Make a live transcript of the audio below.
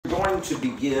going to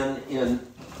begin in,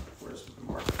 where's the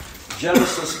mark?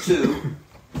 Genesis 2,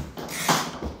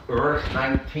 verse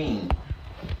 19.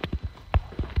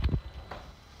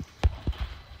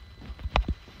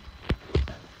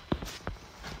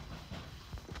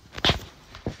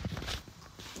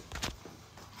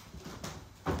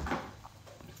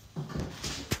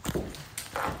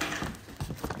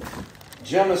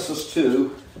 Genesis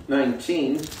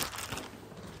 2:19.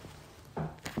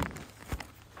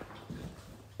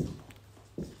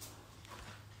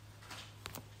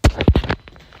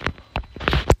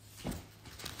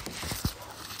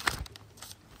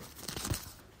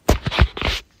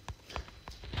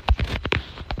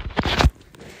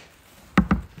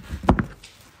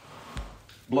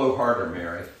 Blow harder,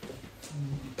 Mary.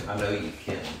 I know you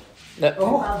can.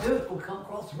 Oh, I'll do it. We'll come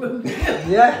across the room.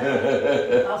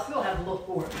 Yeah. I'll still have to look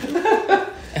for it.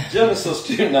 Genesis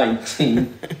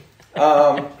 2:19.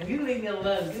 If you leave me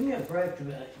alone, give me a break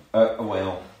today.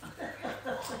 Well,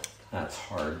 that's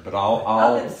hard, but I've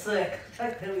I've been sick.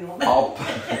 Take pity on me. I'll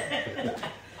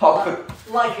put.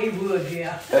 Like he would,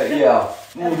 yeah. Yeah.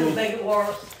 That would make it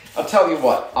worse. I'll tell you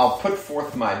what. I'll put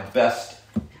forth my best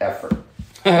effort,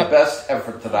 the best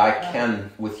effort that I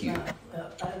can with you.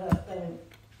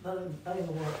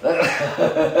 That'll work.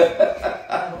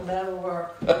 That'll never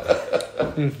work.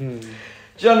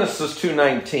 Genesis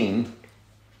 2:19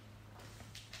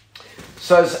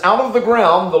 says, "Out of the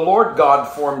ground the Lord God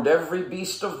formed every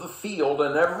beast of the field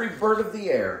and every bird of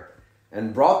the air,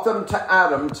 and brought them to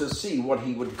Adam to see what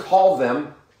he would call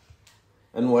them.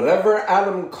 And whatever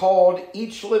Adam called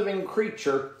each living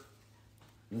creature,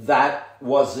 that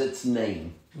was its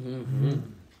name." Mm-hmm.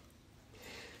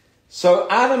 So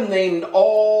Adam named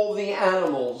all the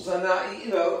animals, and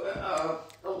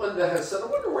Linda has said, I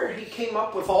wonder where he came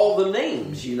up with all the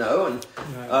names, and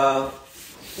I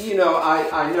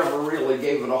never really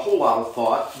gave it a whole lot of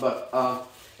thought, but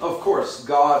of course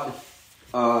God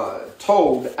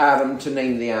told Adam to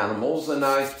name the animals, and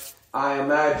I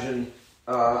imagine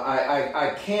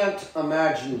I can't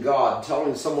imagine God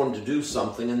telling someone to do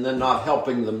something and then not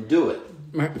helping them do it.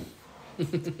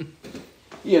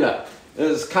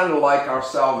 It's kind of like our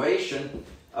salvation.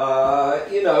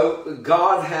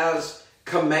 God has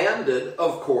commanded,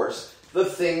 of course, the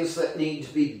things that need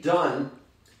to be done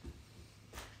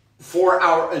for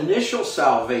our initial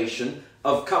salvation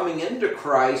of coming into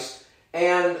Christ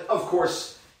and, of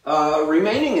course,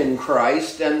 remaining in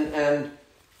Christ and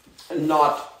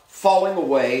not falling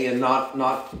away and not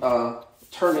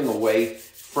turning away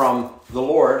from the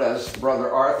Lord, as Brother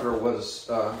Arthur was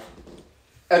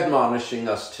admonishing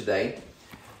us today.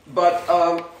 But,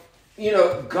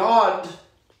 God,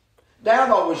 Dad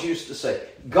always used to say,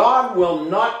 God will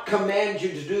not command you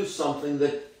to do something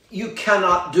that you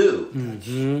cannot do.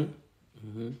 Mm-hmm.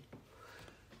 Mm-hmm.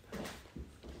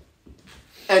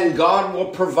 And God will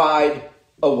provide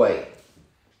a way.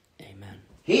 Amen.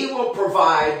 He will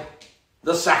provide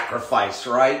the sacrifice,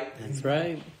 right? That's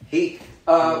right.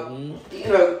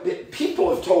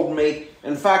 People have told me,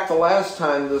 in fact, the last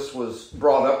time this was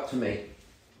brought up to me,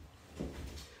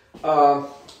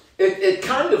 it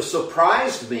kind of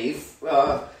surprised me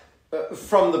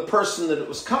from the person that it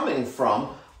was coming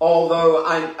from, although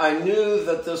I knew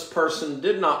that this person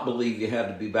did not believe you had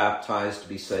to be baptized to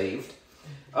be saved.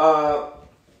 But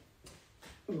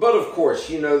of course,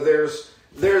 there's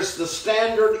the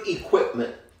standard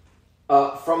equipment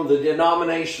from the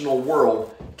denominational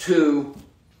world to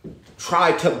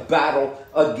try to battle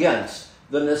against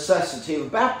the necessity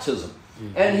of baptism.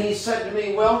 Mm-hmm. And he said to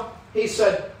me,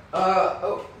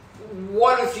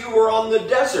 what if you were on the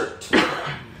desert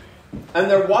and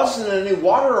there wasn't any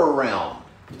water around?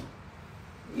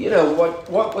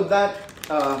 What would that,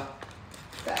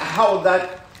 how would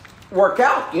that work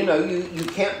out? You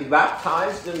can't be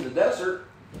baptized in the desert.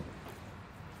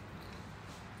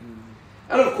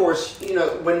 And of course,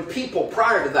 when people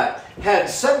prior to that had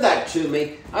said that to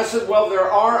me, I said, well, there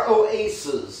are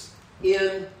oases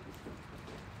in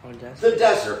the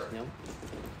desert. Yep.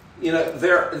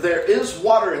 There is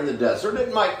water in the desert.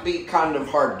 It might be kind of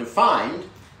hard to find,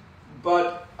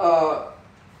 but,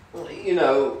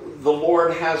 the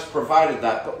Lord has provided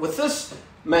that. But with this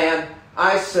man,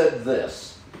 I said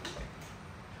this.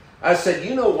 I said,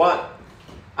 you know what?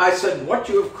 I said, what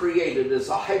you have created is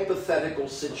a hypothetical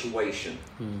situation.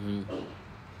 Mm-hmm.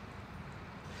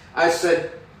 I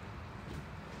said,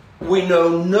 we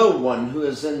know no one who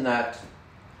is in that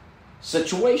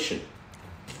situation.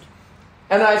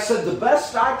 And I said, the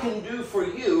best I can do for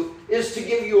you is to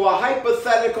give you a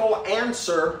hypothetical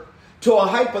answer to a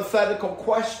hypothetical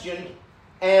question,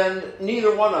 and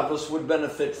neither one of us would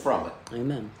benefit from it.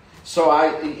 Amen. So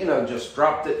I, just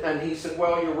dropped it, and he said,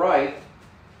 well, you're right.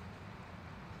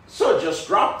 So I just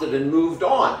dropped it and moved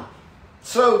on.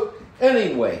 So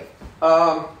anyway,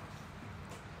 back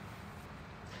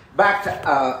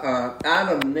to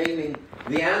Adam naming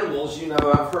the animals.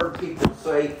 I've heard people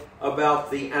say about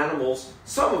the animals,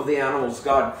 some of the animals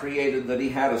God created, that he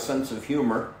had a sense of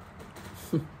humor.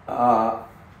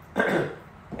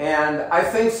 And I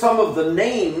think some of the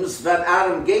names that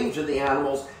Adam gave to the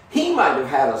animals, he might have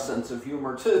had a sense of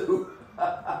humor too.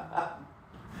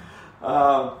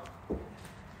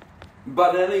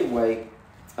 But anyway,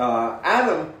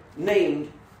 Adam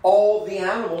named all the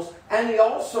animals, and he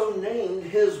also named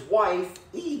his wife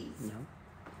Eve.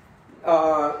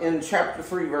 In chapter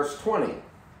 3, verse 20.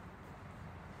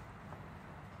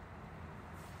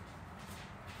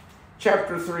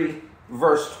 Chapter 3,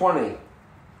 verse 20.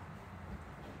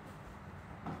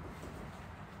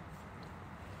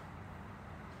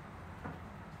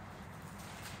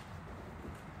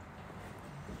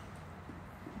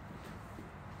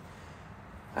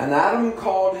 And Adam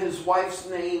called his wife's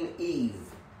name Eve,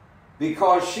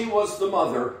 because she was the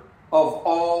mother of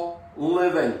all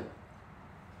living.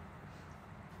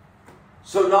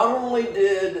 So not only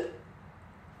did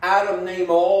Adam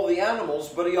name all the animals,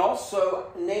 but he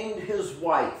also named his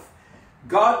wife.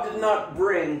 God did not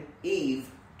bring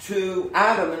Eve to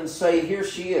Adam and say, here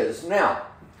she is. Now,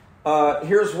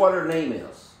 here's what her name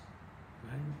is.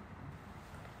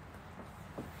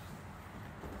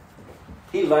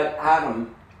 He let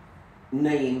Adam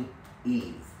name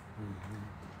Eve.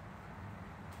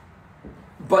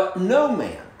 But no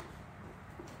man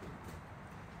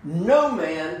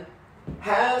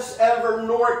has ever,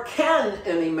 nor can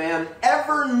any man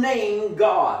ever name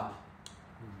God.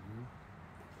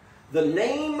 The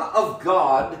name of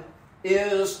God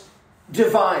is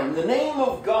divine. The name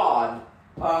of God,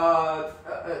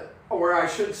 or I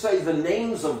should say the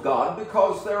names of God,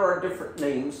 because there are different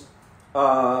names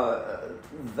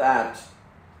that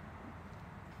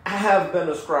have been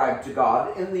ascribed to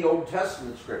God in the Old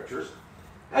Testament scriptures,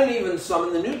 and even some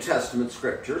in the New Testament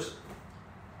scriptures,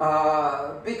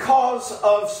 because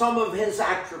of some of his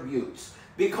attributes,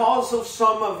 because of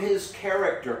some of his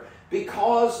character,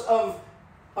 because of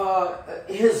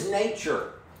his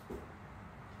nature.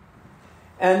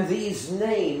 And these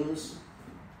names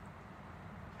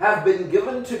have been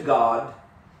given to God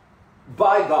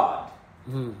by God.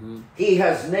 Mm-hmm. He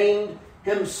has named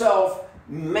himself.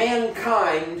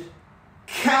 Mankind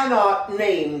cannot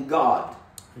name God.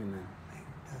 Amen.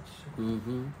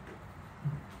 Mm-hmm.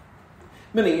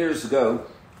 Many years ago,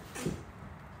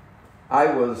 I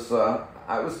was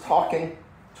talking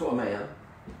to a man,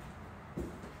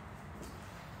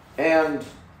 and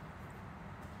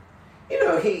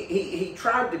he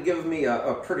tried to give me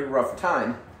a pretty rough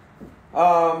time.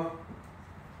 I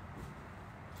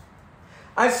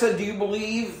said, do you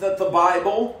believe that the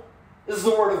Bible is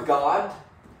the Word of God?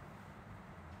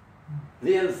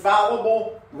 The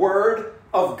infallible Word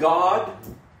of God?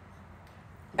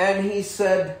 And he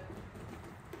said,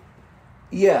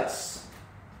 yes,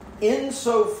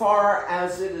 insofar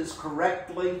as it is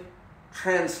correctly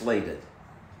translated.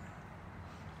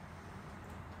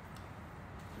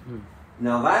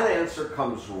 Now that answer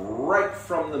comes right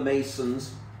from the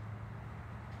Masons,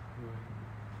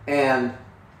 and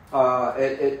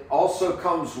it also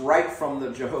comes right from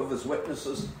the Jehovah's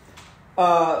Witnesses.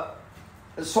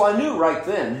 So I knew right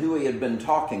then who he had been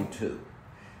talking to.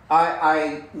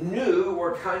 I knew,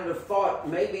 or kind of thought,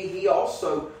 maybe he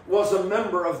also was a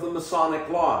member of the Masonic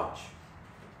Lodge.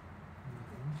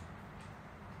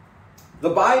 The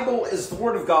Bible is the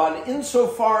Word of God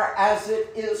insofar as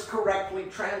it is correctly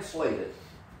translated.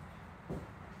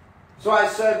 So I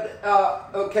said,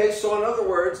 okay, so in other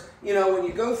words, when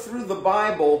you go through the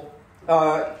Bible,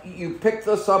 you pick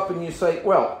this up and you say,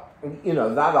 well,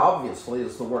 that obviously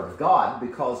is the Word of God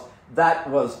because that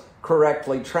was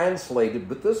correctly translated.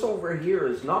 But this over here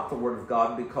is not the Word of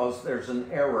God because there's an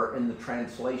error in the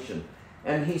translation.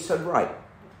 And he said, right.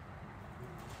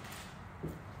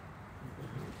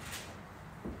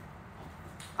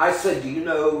 I said, do you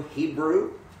know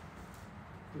Hebrew?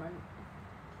 Right.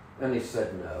 And he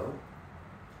said, no.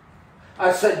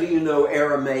 I said, do you know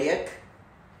Aramaic?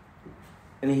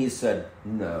 And he said,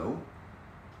 no.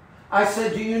 I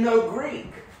said, do you know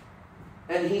Greek?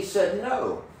 And he said,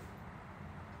 no.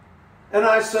 And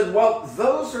I said, well,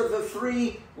 those are the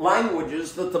three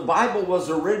languages that the Bible was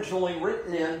originally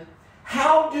written in.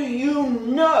 How do you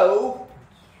know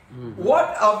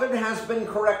what of it has been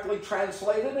correctly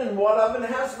translated and what of it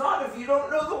has not if you don't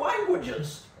know the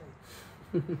languages?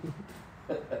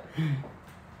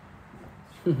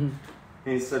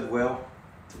 He said, well,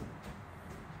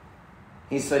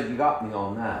 He said, "You got me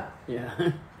on that."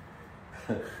 Yeah.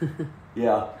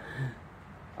 Yeah.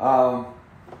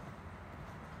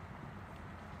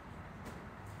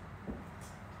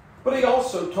 But he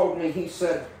also told me, he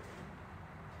said,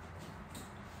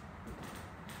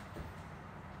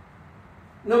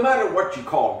 no matter what you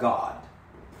call God,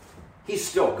 He's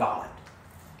still God.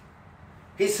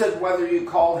 He said whether you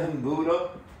call Him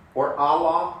Buddha or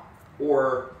Allah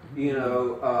or,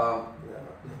 Buddha,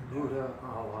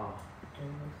 Allah.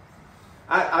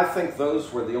 I think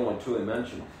those were the only two he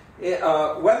mentioned.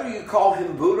 Whether you call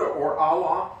Him Buddha or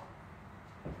Allah,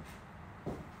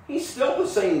 He's still the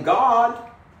same God.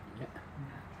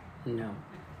 No.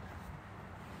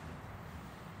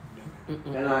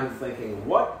 And I'm thinking,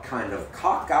 what kind of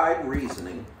cockeyed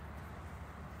reasoning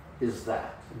is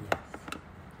that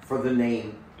for the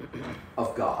name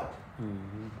of God?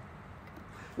 Mm-hmm.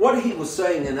 What he was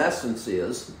saying in essence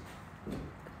is,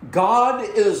 God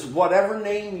is whatever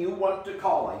name you want to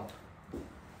call Him.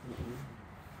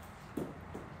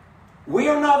 We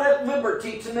are not at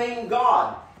liberty to name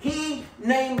God. He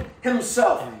named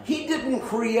Himself. He didn't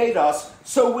create us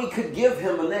so we could give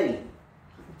Him a name.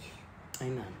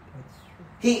 Amen.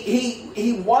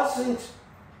 He wasn't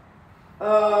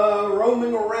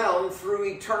roaming around through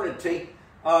eternity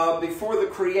before the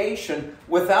creation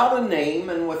without a name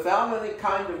and without any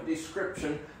kind of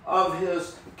description of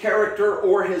His character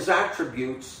or His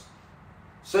attributes,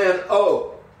 saying,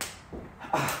 "Oh,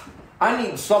 I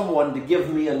need someone to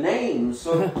give me a name,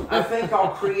 so I think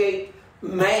I'll create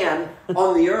man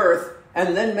on the earth,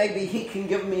 and then maybe he can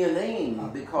give me a name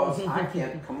because I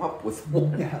can't come up with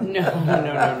one." No.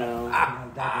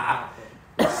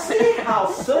 See how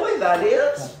silly that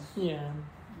is? Yeah.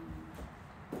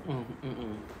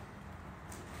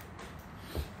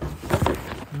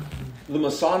 The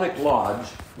Masonic Lodge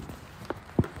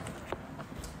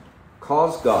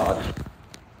calls God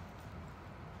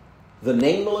the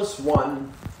nameless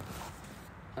one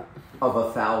of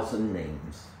 1,000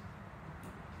 names.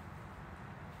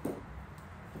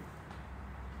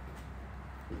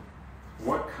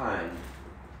 What kind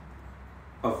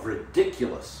of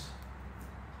ridiculous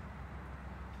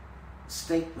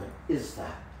statement is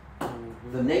that?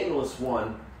 Mm-hmm. The nameless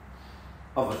one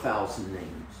of 1,000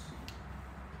 names.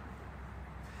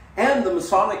 And the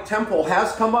Masonic Temple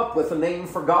has come up with a name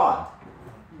for God.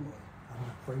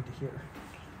 I'm afraid to hear.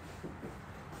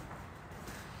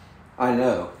 I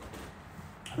know.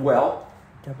 Well,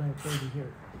 Definitely afraid to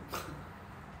hear.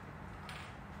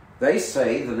 they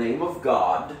say the name of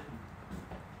God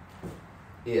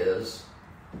is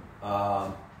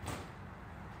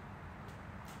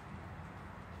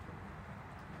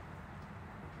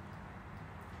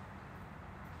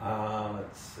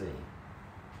let's see.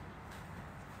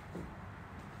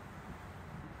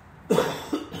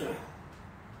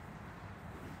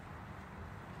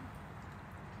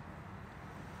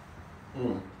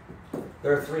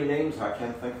 There are 3 names. I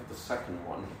can't think of the second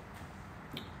one.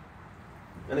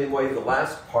 Anyway, the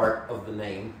last part of the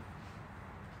name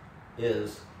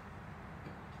is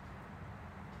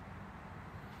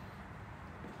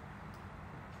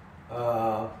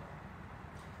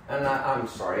and I'm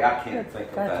sorry, I can't think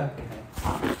of that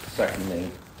second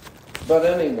name. But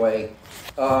anyway,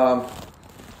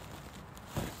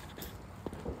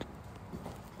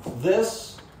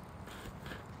 this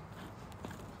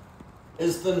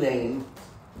is the name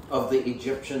of the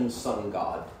Egyptian sun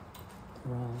god.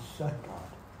 Sun God.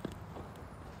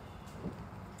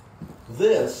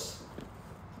 This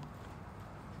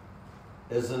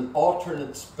is an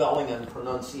alternate spelling and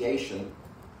pronunciation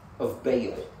of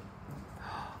Baal.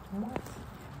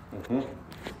 Mm-hmm.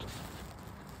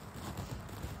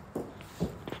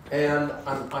 And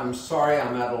I'm sorry,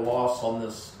 I'm at a loss on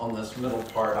this middle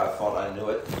part. I thought I knew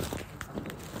it,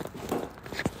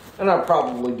 and I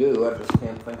probably do. I just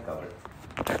can't think of it.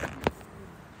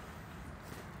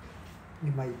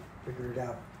 You might figure it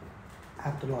out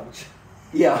after lunch.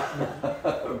 Yeah,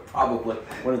 probably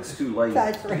when it's too late.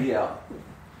 That's right. Yeah.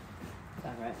 Is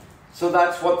that right? So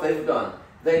that's what they've done.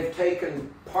 They've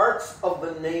taken parts of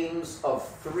the names of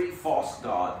 3 false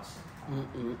gods,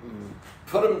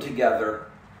 put them together,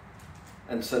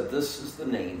 and said, "This is the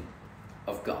name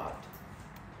of God."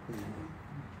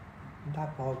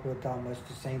 That falls with almost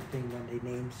the same thing when they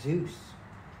named Zeus.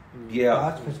 Yeah.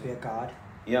 God's supposed to be a god.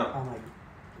 Yeah. I'm like,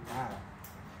 wow.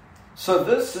 So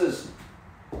this is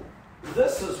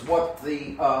what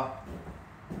the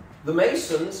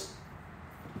Masons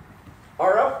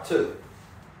are up to,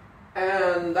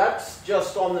 and that's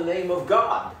just on the name of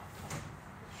God.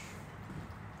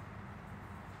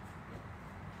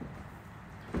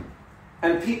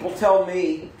 And people tell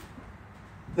me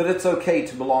that it's okay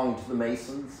to belong to the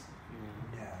Masons.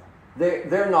 No.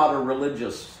 They're not a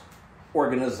religious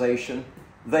organization.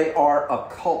 They are a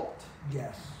cult.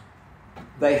 Yes.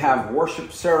 They have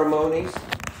worship ceremonies.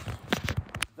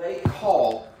 They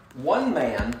call one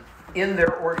man in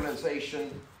their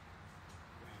organization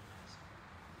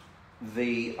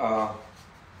the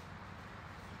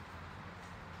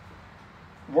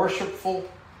worshipful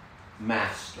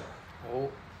master. Oh.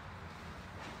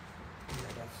 Yeah,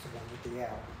 that's the one with the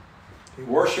owl.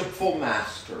 Worshipful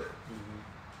master.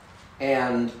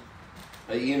 And,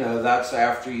 that's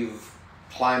after you've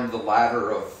climbed the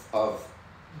ladder of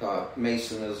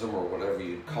Masonism or whatever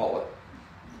you'd call it.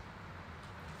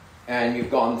 And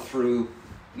you've gone through,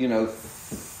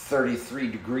 33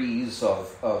 degrees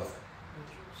of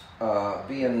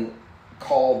being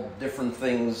called different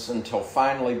things until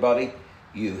finally, buddy,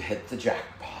 you hit the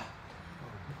jackpot.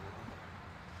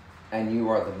 And you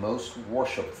are the most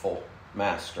worshipful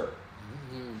master.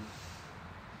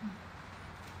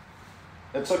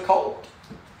 It's a cult.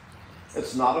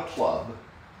 It's not a club.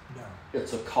 No.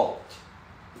 It's a cult.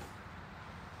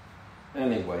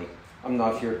 Anyway, I'm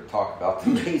not here to talk about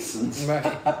the Masons. Right.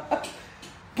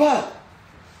 But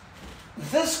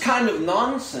this kind of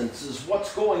nonsense is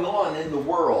what's going on in the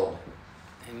world.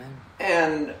 Amen.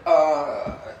 And,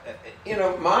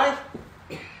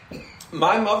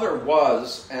 my mother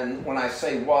was, and when I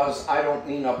say was, I don't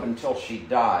mean up until she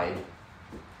died.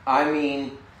 I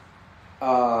mean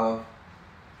up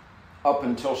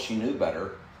until she knew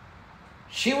better.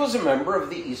 She was a member of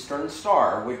the Eastern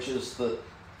Star, which is the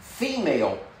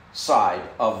female side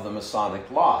of the Masonic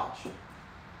Lodge.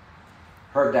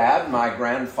 Her dad, my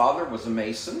grandfather, was a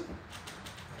Mason.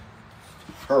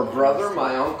 Her brother,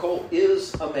 my uncle,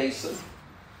 is a Mason.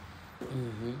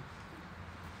 Mm-hmm.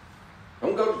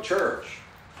 Don't go to church.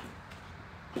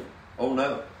 Oh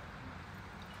no.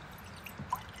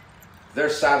 They're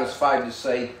satisfied to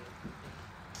say,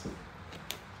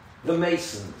 the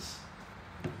Masons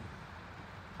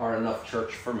are enough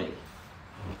church for me.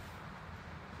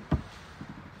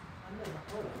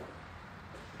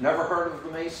 Never heard of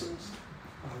the Masons?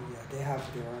 Oh, yeah, they have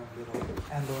their own little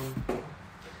emblem.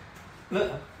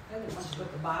 No, They must have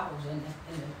put the Bibles in a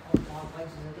lot of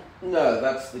places again. no,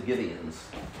 that's the Gideons.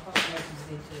 I thought the Masons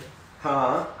did too.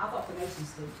 Huh? I thought the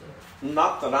Masons did too.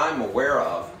 Not that I'm aware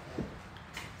of.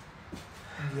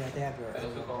 Yeah, they have their That's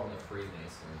what we emblem. call them the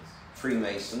Freemasons.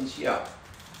 Freemasons, yeah.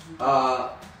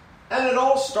 And it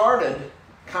all started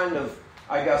kind of,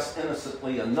 I guess,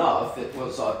 innocently enough. It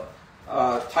was a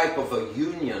type of a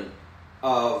union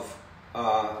of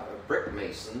brick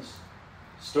masons,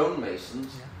 stone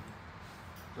masons,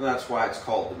 and that's why it's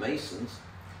called the Masons.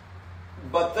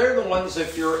 But they're the ones,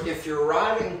 if you're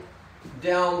riding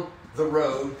down the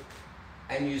road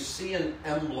and you see an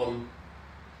emblem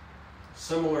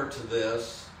similar to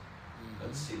this,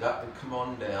 let's see, that would come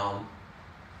on down,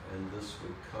 and this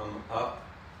would come up.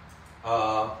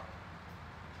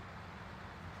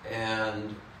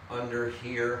 And under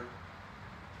here,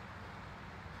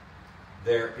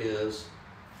 there is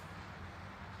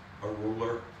a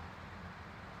ruler.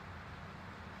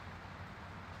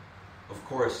 Of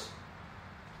course,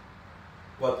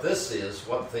 what this is,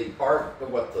 what the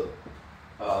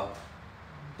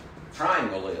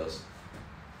triangle is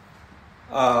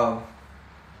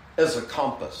a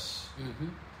compass. Mm-hmm.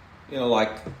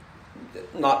 Like,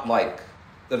 not like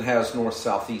that has north,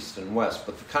 south, east, and west,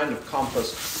 but the kind of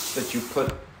compass that you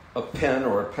put a pen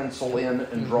or a pencil in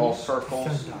and draw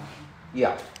circles. Sundial.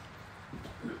 Yeah.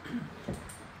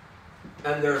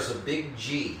 And there's a big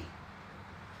G.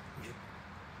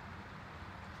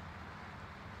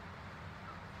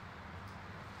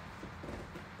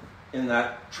 In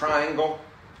that triangle.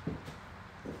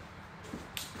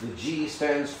 The G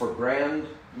stands for Grand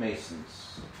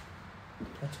Masons.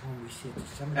 That's when we see it.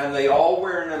 Cemetery. And they all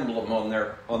wear an emblem on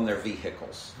their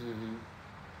vehicles. Mm-hmm.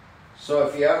 So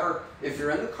if you're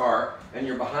in the car and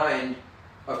you're behind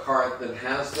a car that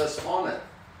has this on it,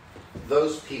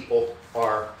 those people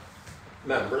are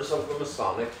members of the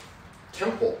Masonic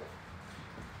Temple.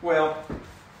 Well,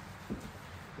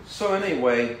 so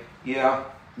anyway, yeah,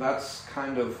 that's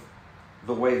kind of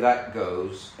the way that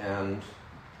goes. And,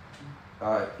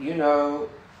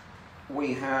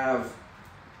 we have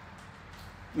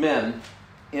men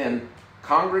in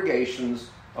congregations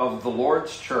of the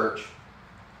Lord's Church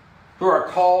who are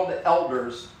called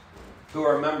elders who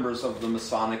are members of the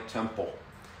Masonic Temple.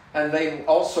 And they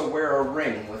also wear a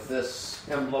ring with this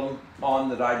emblem on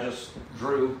that I just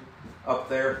drew up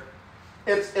there.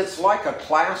 It's like a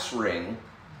class ring,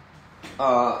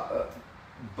 but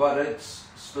it's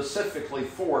specifically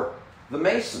for the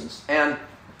Masons. And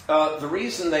the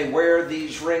reason they wear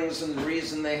these rings and the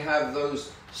reason they have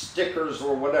those stickers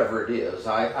or whatever it is,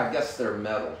 I guess they're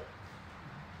metal,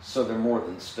 so they're more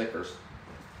than stickers,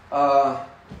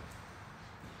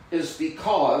 is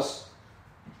because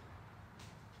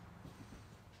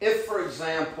if, for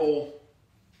example,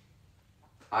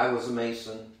 I was a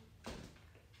Mason,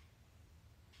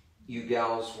 you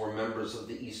gals were members of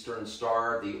the Eastern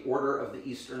Star, the Order of the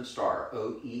Eastern Star,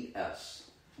 OES,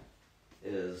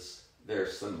 is their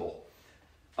symbol.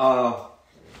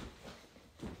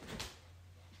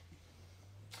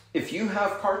 If you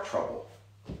have car trouble,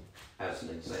 as an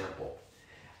example,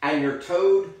 and you're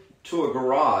towed to a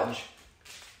garage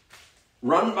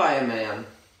run by a man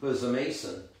who is a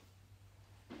Mason,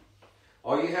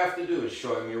 all you have to do is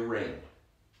show him your ring,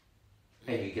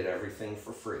 and you get everything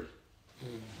for free.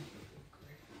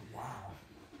 Wow.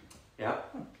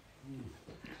 Yep.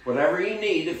 Whatever you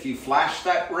need, if you flash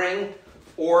that ring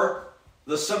or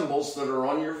the symbols that are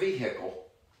on your vehicle,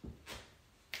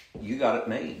 you got it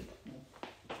made.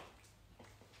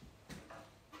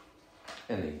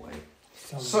 Anyway,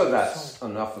 so that's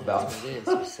enough about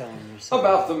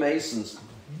the Masons.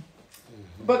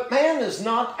 But man is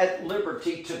not at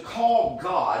liberty to call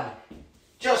God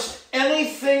just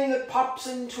anything that pops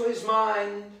into his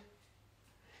mind,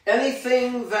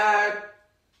 anything that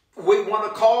we want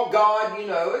to call God.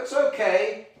 It's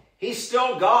okay, he's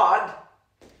still God.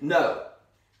 No,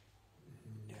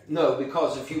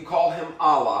 because if you call him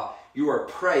Allah, you are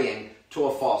praying to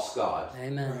a false god.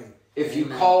 Amen. Right. If you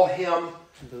call him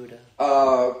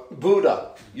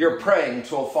Buddha, you're praying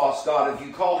to a false god. If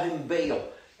you call him Baal,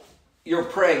 you're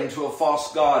praying to a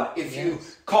false god. If you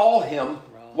call him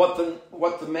what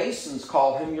the Masons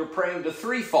call him, you're praying to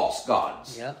 3 false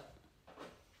gods. Yep.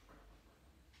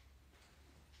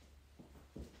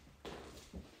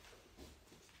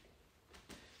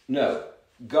 No,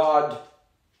 God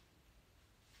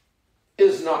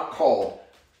is not called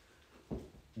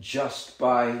just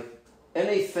by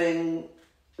anything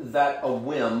that a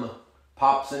whim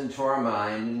pops into our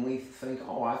mind and we think,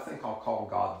 I think I'll call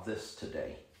God this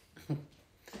today. No.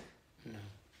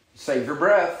 Save your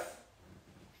breath,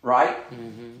 right?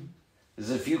 Mm-hmm.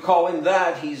 Because if you call him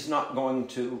that, he's not going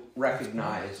to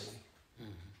recognize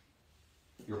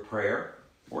your prayer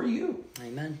or you.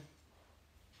 Amen.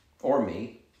 Or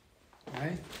me. All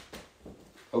right.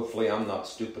 Hopefully I'm not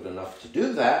stupid enough to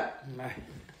do that. Right.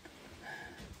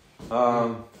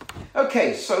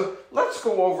 Okay, so let's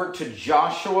go over to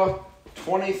Joshua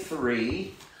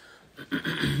 23.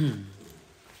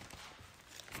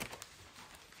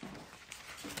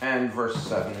 And verse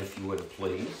 7, if you would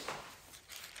please.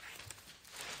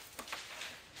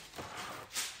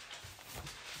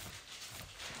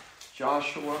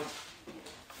 Joshua.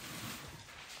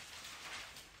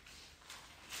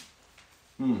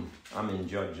 I'm in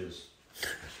Judges.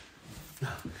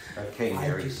 Okay,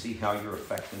 Mary, see how you're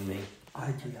affecting me?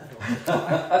 I do that all the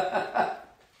time.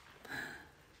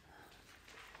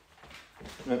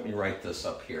 Let me write this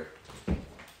up here.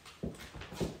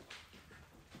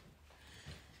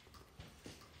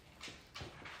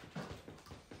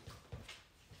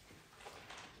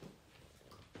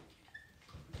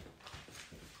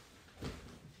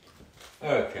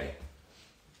 Okay.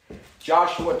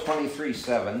 Joshua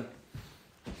 23:7.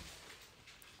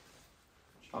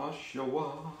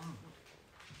 Joshua.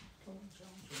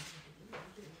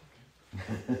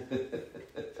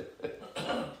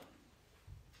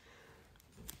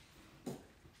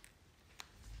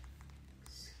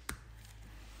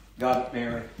 Got it,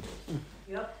 Mary?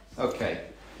 Yep. Okay.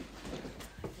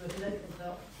 With Nathan's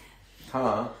help.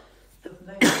 Huh? With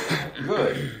Nathan's help.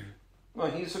 Good. Well,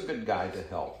 he's a good guy to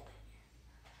help.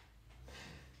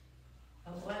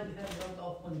 I'm glad you haven't rubbed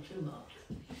off on too much.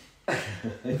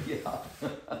 Yeah.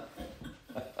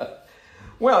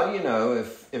 Well,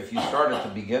 if you start at the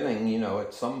beginning,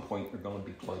 at some point you're going to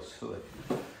be close to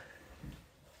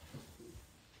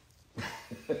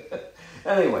it.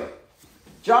 Anyway,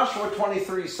 Joshua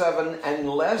 23:7, and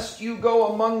lest you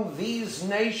go among these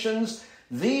nations,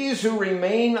 these who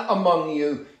remain among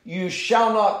you, you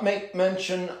shall not make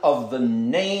mention of the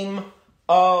name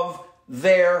of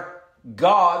their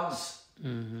gods.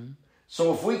 Mm-hmm.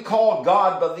 So if we call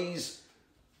God by these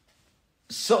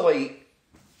silly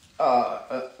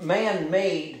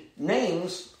man-made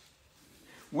names,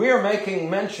 we're making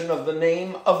mention of the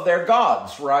name of their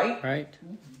gods, right? Right.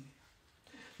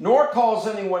 Nor cause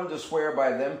anyone to swear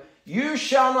by them. You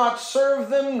shall not serve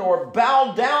them nor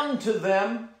bow down to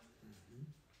them,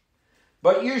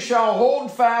 but you shall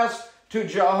hold fast to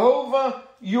Jehovah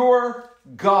your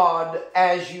God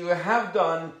as you have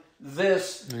done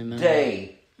this Amen.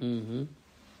 day. Mm-hmm.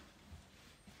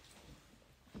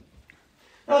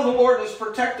 Now, the Lord is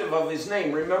protective of his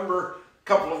name. Remember,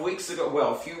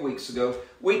 a few weeks ago,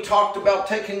 we talked about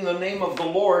taking the name of the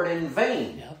Lord in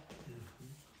vain. Yep.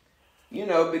 You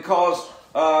know, because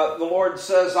the Lord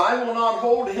says, I will not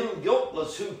hold him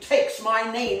guiltless who takes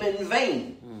my name in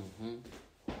vain.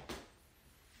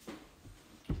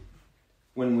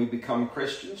 When we become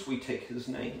Christians, we take his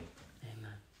name.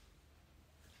 Amen.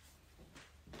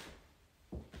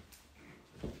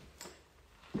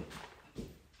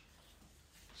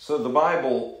 So the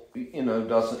Bible,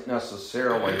 doesn't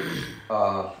necessarily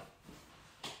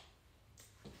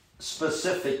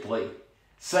specifically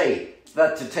say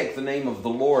that to take the name of the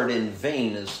Lord in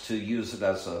vain is to use it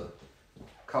as a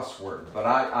cuss word. But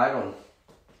I don't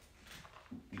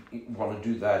want to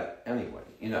do that anyway.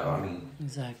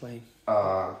 Exactly.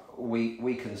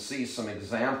 We can see some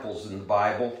examples in the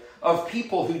Bible of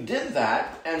people who did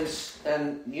that, and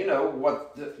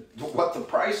what the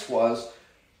price was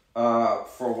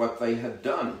for what they had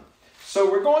done. So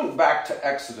we're going back to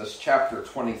Exodus chapter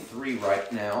 23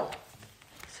 right now.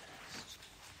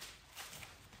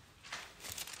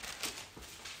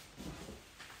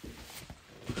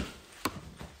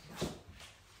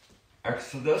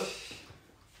 Exodus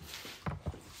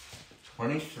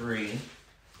 23,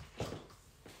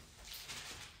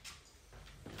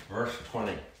 verse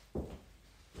 20.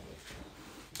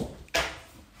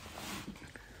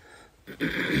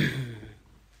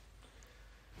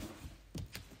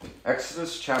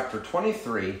 Exodus chapter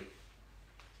 23,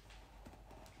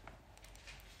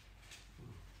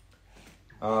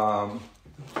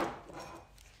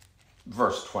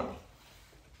 verse 20.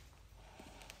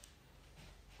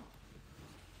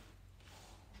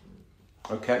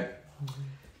 Okay?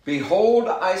 Behold,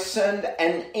 I send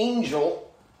an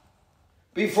angel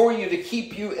before you to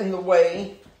keep you in the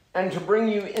way and to bring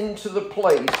you into the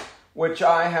place which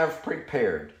I have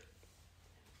prepared.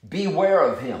 Beware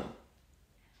of him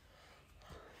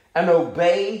and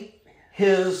obey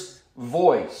his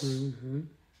voice.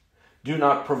 Do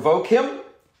not provoke him,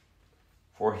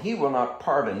 for he will not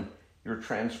pardon your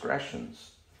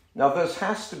transgressions. Now this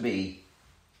has to be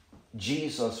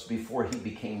Jesus before he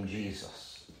became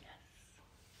Jesus.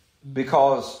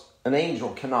 Because an angel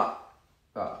cannot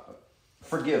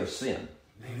forgive sin.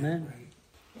 Amen.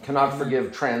 Cannot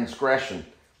forgive transgression.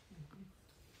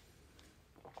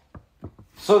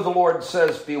 So the Lord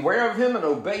says, beware of him and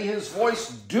obey his voice.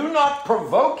 Do not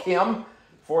provoke him,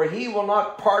 for he will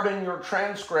not pardon your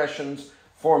transgressions,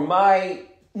 for my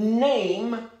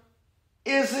name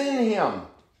is in him.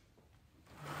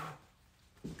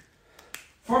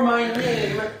 For my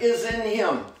name is in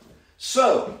him.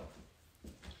 So,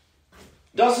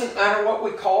 doesn't matter what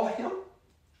we call him?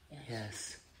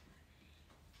 Yes.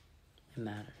 It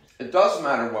matters. It does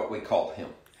matter what we call him.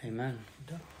 Amen.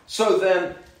 So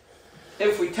then,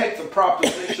 if we take the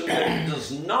proposition that it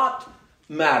does not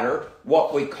matter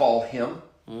what we call him,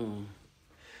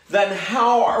 then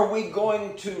how are we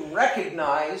going to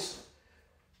recognize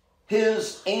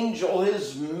his angel,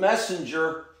 his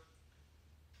messenger,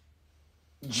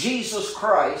 Jesus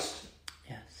Christ,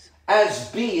 as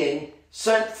being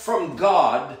sent from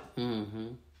God,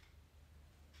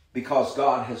 because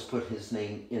God has put his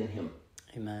name in him?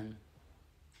 Amen.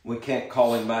 We can't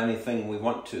call him by anything we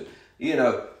want to.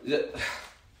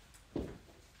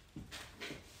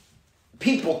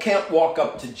 People can't walk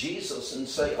up to Jesus and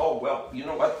say, oh, well, you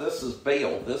know what? This is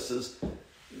Baal. This is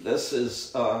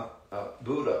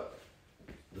Buddha.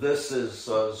 This is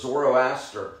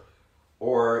Zoroaster.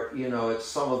 Or, it's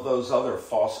some of those other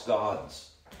false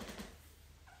gods.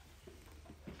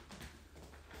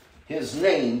 His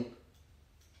name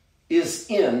is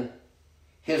in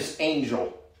his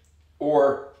angel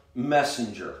or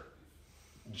messenger,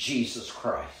 Jesus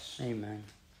Christ. Amen.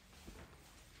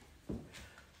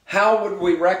 How would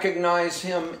we recognize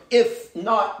him if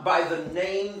not by the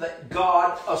name that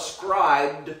God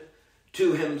ascribed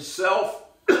to himself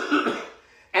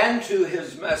and to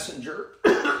his messenger?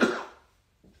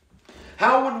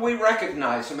 How would we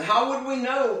recognize him? How would we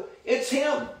know it's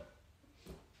him?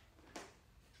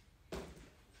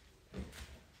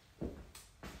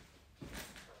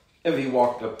 If he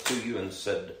walked up to you and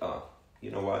said, you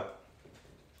know what?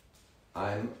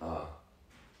 I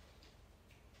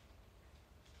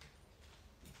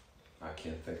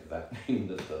can't think of that name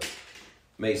that the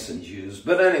Masons use.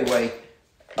 But anyway,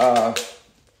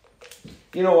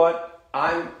 you know what?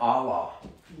 I'm Allah.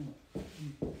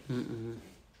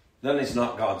 Then he's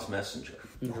not God's messenger.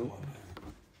 No.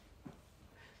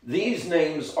 These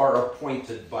names are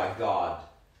appointed by God,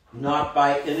 not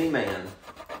by any man.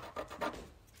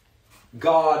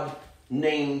 God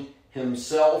named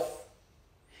himself.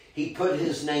 He put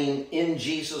his name in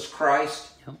Jesus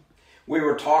Christ. Yep. We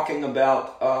were talking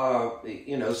about,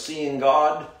 seeing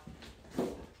God.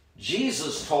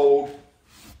 Jesus told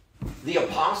the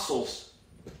apostles,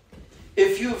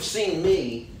 if you have seen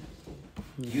me,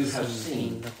 you have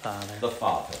seen the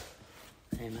Father.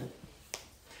 Amen.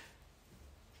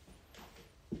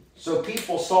 So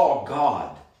people saw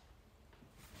God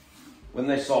when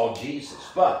they saw Jesus,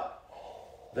 but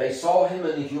they saw him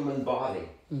in a human body.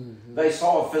 Mm-hmm. They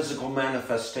saw a physical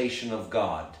manifestation of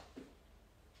God.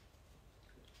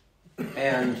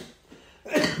 And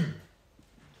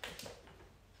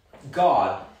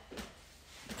God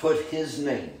put his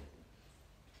name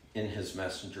in his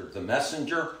messenger, the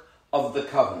messenger of the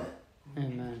covenant.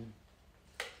 Amen.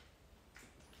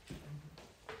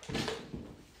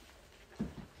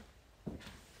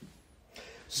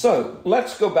 So,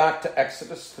 let's go back to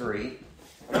Exodus 3.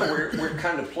 We're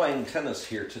kind of playing tennis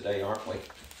here today, aren't we?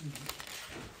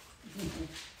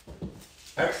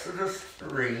 Exodus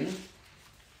 3.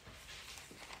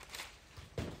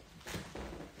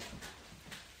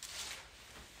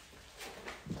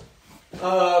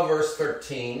 Verse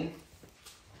 13.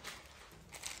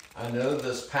 I know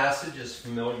this passage is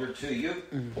familiar to you.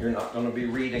 Mm-hmm. You're not going to be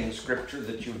reading scripture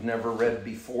that you've never read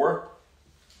before.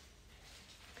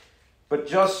 But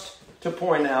just to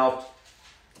point out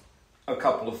a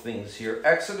couple of things here.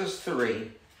 Exodus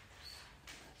 3,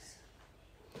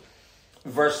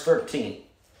 verse 13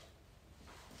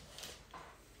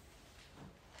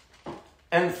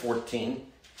 and 14.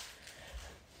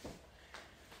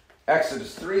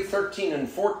 Exodus 3, 13 and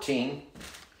 14.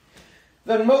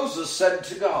 Then Moses said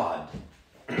to God,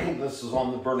 this is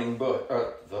on the burning bush,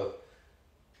 the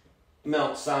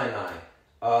Mount Sinai,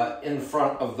 in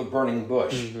front of the burning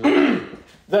bush. Mm-hmm.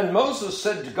 Then Moses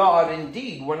said to God,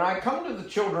 indeed, when I come to the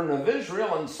children of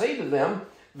Israel and say to them,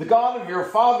 the God of your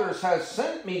fathers has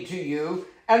sent me to you,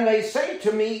 and they say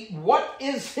to me, what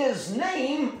is his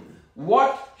name?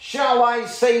 What shall I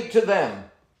say to them?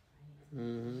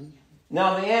 Mm-hmm.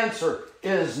 Now the answer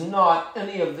is not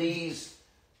any of these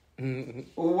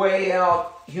way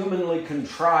out, humanly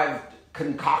contrived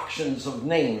concoctions of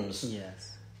names.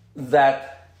 Yes.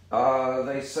 That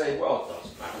they say, well, it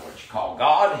doesn't matter what you call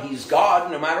God. He's God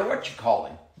no matter what you call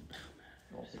him.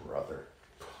 Oh, brother.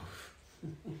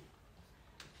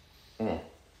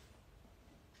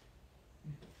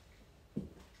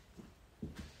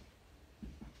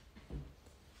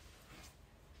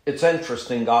 It's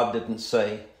interesting God didn't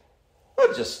say,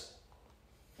 well, just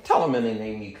tell him any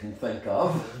name you can think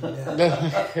of.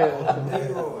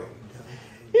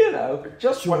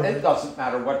 Just what, it doesn't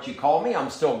matter what you call me, I'm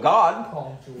still God.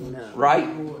 No. Right?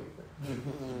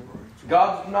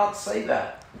 God did not say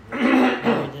that.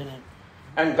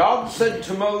 And God said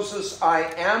to Moses,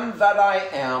 I am that I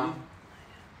am.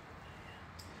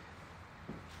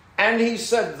 And he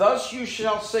said, thus you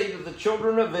shall say to the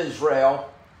children of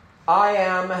Israel, I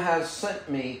am has sent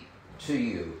me to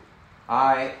you.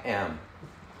 I am.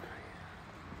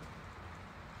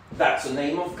 That's the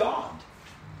name of God.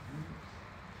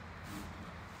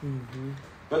 Mm-hmm.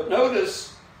 But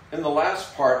notice in the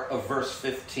last part of verse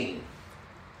 15.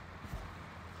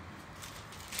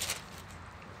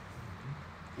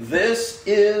 This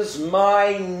is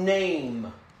my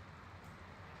name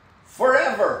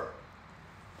forever.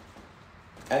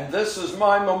 And this is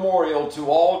my memorial to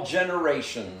all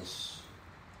generations.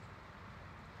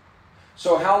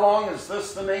 So how long is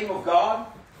this the name of God?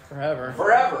 Forever.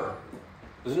 Forever.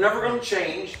 It's never going to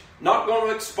change, not going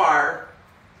to expire.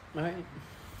 Right.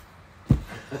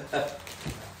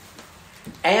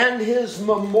 And his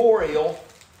memorial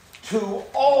to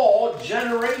all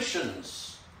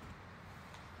generations.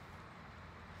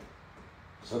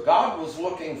 So God was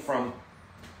looking from,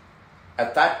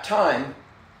 at that time,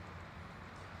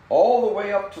 all the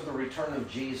way up to the return of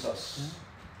Jesus.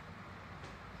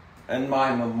 And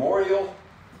my memorial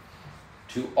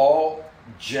to all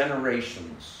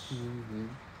generations. Mm-hmm.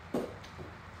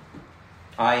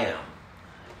 I am.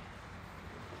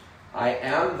 I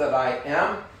am that I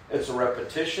am. It's a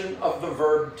repetition of the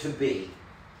verb to be.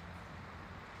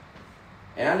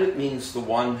 And it means the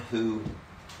one who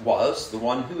was, the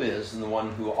one who is, and the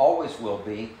one who always will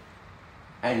be.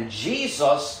 And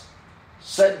Jesus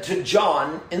said to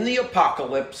John in the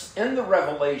Apocalypse, in the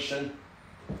Revelation,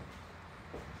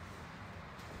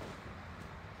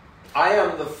 I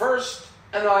am the first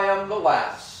and I am the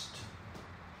last.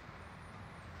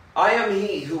 I am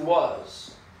he who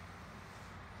was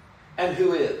and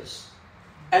who is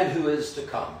to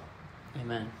come.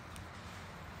 Amen.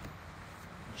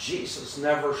 Jesus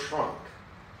never shrunk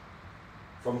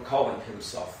from calling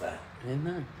himself that.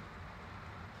 Amen.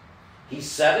 He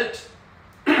said it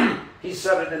He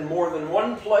said it in more than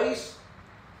one place.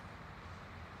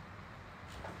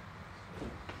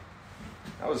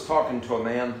 I was talking to a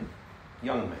man,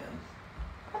 young man,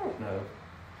 I don't know,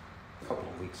 a couple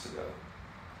of weeks ago.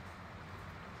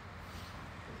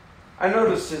 I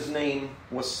noticed his name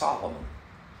was Solomon,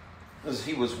 as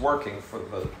he was working for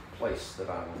the place that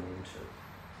I went into.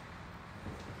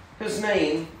 His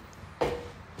name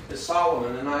is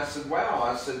Solomon, and I said, wow,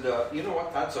 I said, you know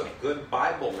what, that's a good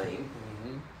Bible name.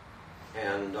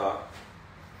 And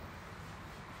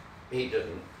he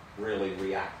didn't really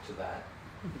react to that.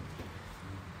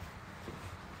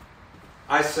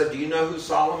 I said, do you know who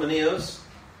Solomon is?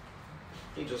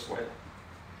 He just went.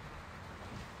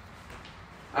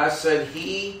 I said,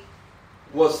 he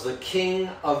was the king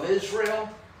of Israel.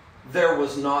 There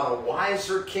was not a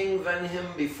wiser king than him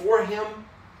before him,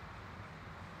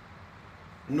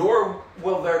 nor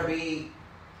will there be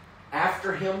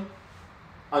after him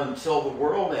until the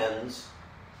world ends.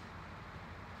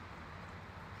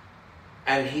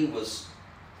 And he was,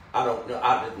 I don't know,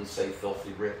 I didn't say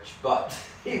filthy rich, but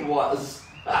he was.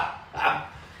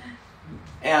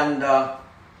 And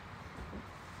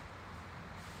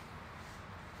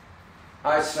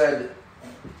I said,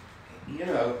 you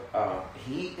know,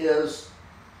 he is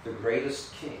the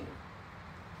greatest king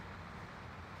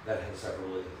that has ever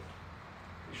lived.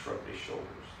 He shrugged his shoulders.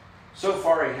 So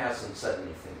far he hasn't said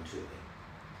anything to me.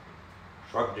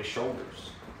 Shrugged his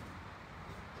shoulders.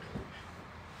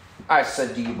 I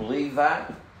said, do you believe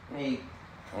that? He,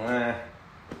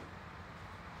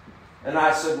 And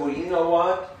I said, well, you know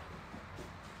what?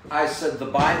 I said, the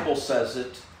Bible says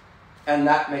it, and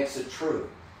that makes it true.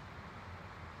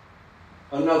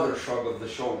 Another shrug of the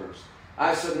shoulders.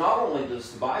 I said, not only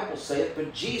does the Bible say it,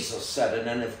 but Jesus said it,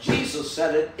 and if Jesus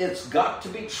said it, it's got to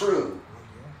be true.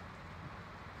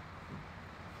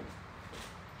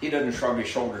 He didn't shrug his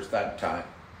shoulders that time.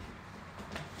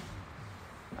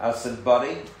 I said,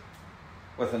 buddy,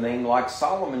 with a name like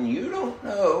Solomon, you don't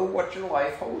know what your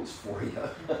life holds for you.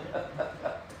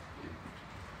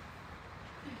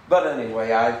 But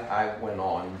anyway, I went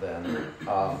on then.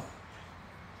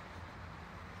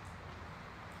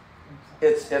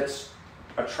 It's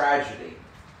a tragedy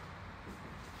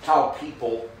how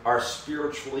people are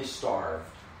spiritually starved.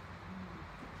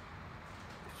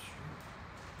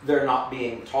 They're not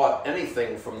being taught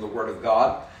anything from the Word of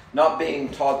God, not being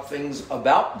taught things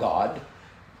about God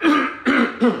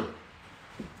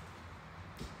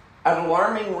at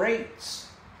alarming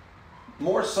rates,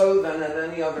 more so than at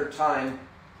any other time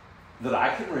that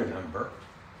I can remember.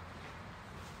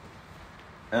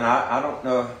 And I don't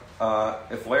know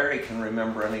if Larry can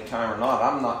remember any time or not.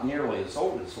 I'm not nearly as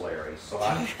old as Larry, so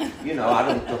I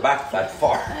don't go back that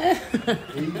far.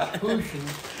 He's pushing.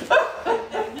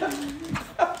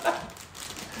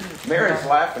 Mary's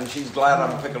laughing. She's glad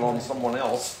I'm picking on someone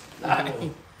else.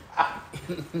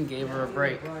 Gave her a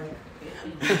break.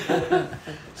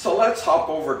 So let's hop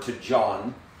over to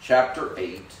John chapter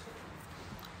 8,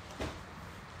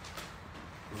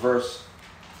 verse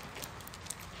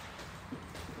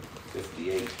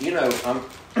 58. You know,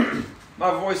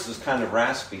 my voice is kind of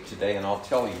raspy today, and I'll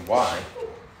tell you why.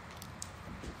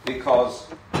 Because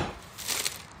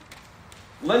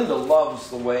Linda loves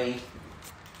the way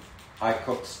I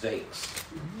cook steaks.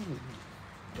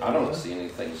 I don't see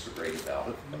anything so great about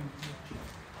it.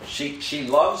 She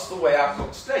loves the way I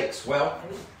cook steaks. Well,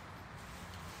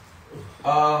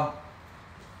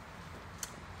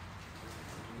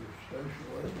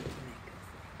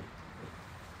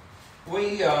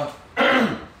 we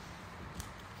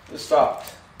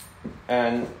stopped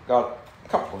and got a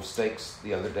couple of steaks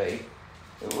the other day.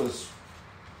 It was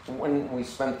when we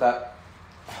spent that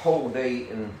whole day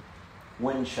in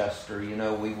Winchester. You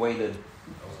know, we waited.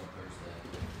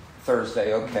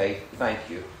 Thursday, okay, thank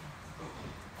you.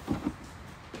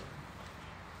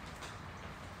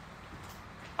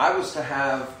 I was to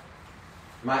have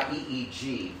my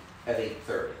EEG at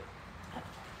 8:30.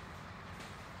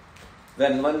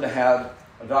 Then Linda had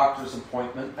a doctor's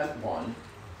appointment at 1,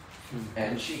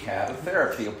 and she had a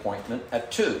therapy appointment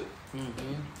at 2.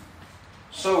 Mm-hmm.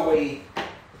 So we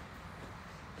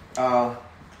got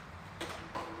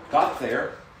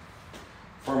there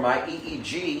for my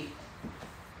EEG,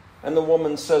 and the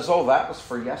woman says, oh, that was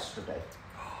for yesterday.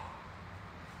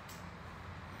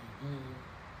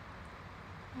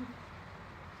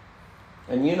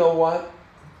 And you know what?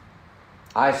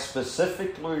 I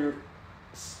specifically...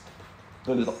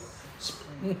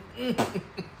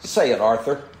 Say it,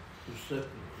 Arthur.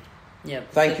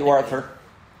 Yep. Thank you, Arthur.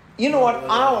 You know what?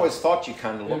 I always thought you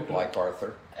kind of looked like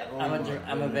Arthur. I'm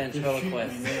a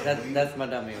ventriloquist. That's my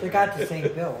dummy. They got the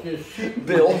same bill.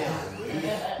 Bill.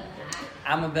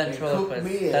 I'm a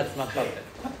ventriloquist. That's my puppet.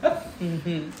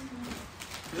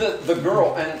 The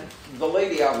girl and the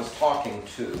lady I was talking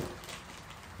to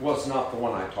was not the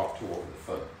one I talked to over the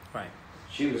phone. Right.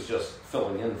 She was just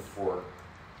filling in for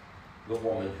the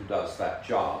woman who does that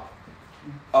job.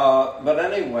 But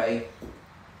anyway,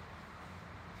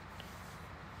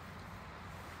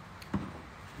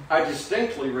 I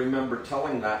distinctly remember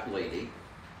telling that lady,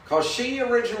 because she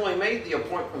originally made the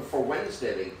appointment for Wednesday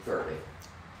at 8:30.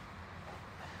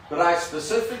 But I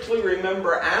specifically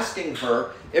remember asking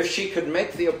her if she could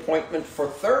make the appointment for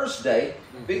Thursday,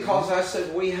 because I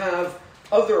said, we have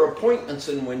other appointments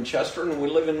in Winchester and we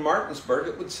live in Martinsburg.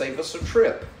 It would save us a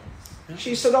trip.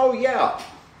 She said, oh, yeah.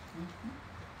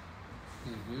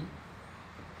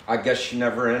 I guess she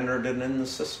never entered it in the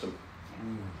system.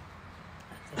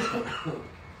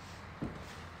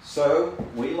 So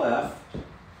we left.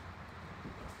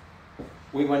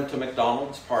 We went to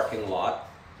McDonald's parking lot.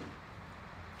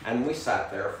 And we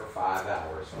sat there for 5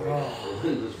 hours. Oh.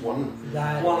 It was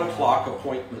 1 o'clock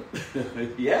appointment.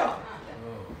 Yeah.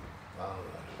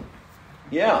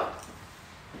 Yeah.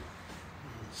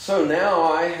 So now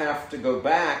I have to go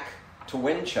back to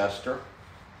Winchester,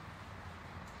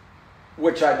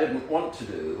 which I didn't want to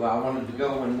do. I wanted to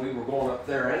go when we were going up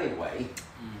there anyway.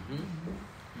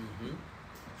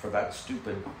 For that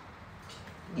stupid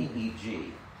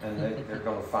EEG. And they're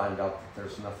going to find out that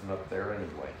there's nothing up there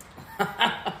anyway.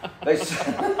 They said,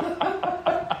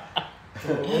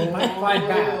 They might find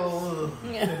back.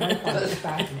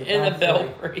 In the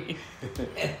belfry.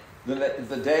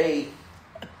 the day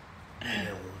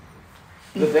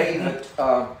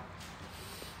that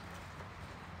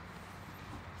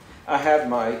I had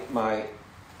my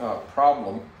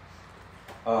problem,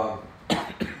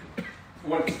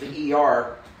 went to the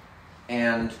ER,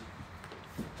 and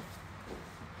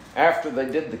after they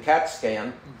did the CAT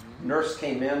scan, nurse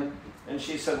came in and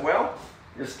she said, well,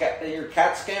 your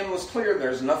CAT scan was clear.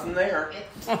 There's nothing there.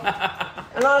 And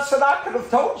I said, I could have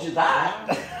told you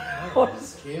that.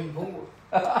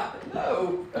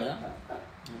 No. Yeah.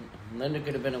 Linda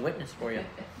could have been a witness for you.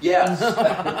 Yes.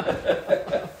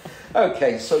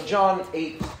 Okay, so John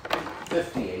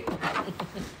 8:58.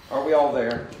 Are we all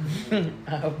there?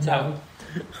 I hope so.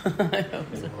 I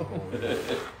hope so.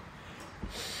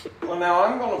 Well, now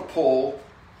I'm going to pull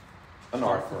an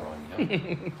Arthur on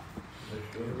you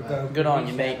Good on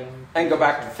you, mate. and go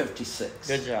back to 56.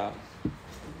 Good job.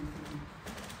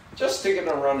 Just to get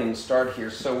a running start here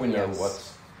so we know Yes.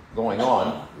 what's going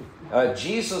on.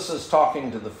 Jesus is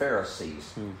talking to the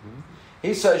Pharisees.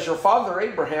 He says, your father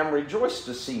Abraham rejoiced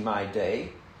to see my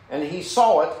day, and he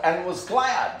saw it and was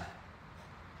glad.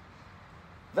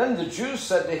 Then the Jews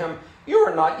said to him, you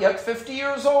are not yet 50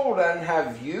 years old, and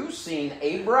have you seen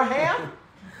Abraham?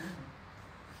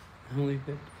 Only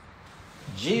 50.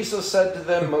 Jesus said to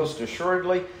them, most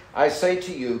assuredly, I say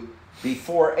to you,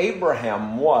 before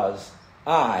Abraham was,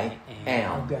 I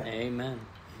am. Amen. Amen.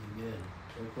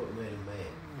 Don't put me in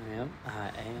a man.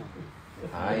 I am.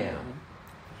 I am.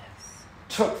 Yes.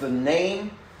 Took the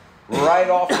name right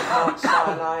off of Mount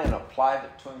Sinai and applied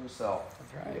it to himself.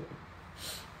 That's right.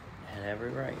 Had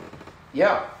every right.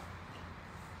 Yeah.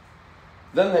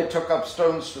 Then they took up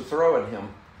stones to throw at him.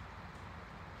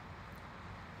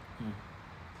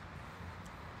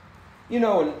 You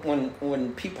know,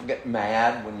 when people get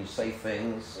mad when you say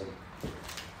things, and,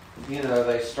 you know,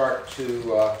 they start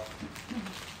to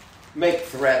make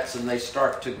threats and they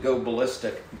start to go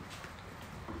ballistic.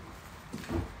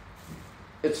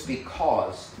 It's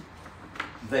because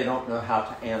they don't know how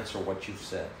to answer what you've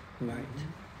said. Right.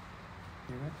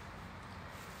 You're right.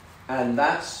 And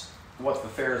that's what the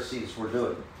Pharisees were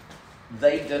doing.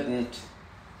 They didn't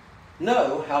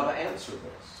know how to answer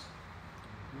this.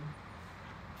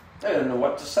 They didn't know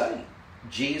what to say.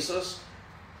 Jesus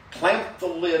clamped the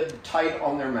lid tight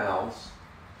on their mouths.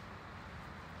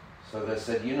 So they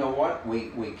said, you know what?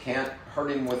 We can't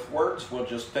hurt him with words. We'll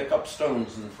just pick up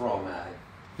stones and throw them at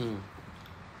him.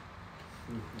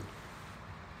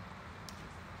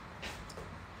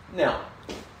 Now,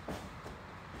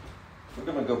 we're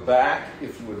going to go back,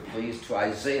 if you would please, to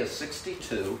Isaiah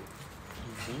 62,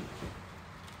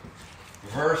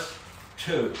 verse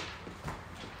 2.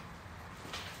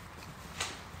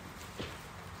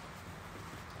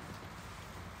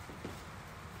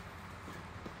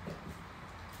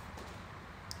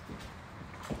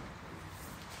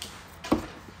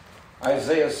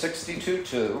 Isaiah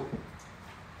 62:2.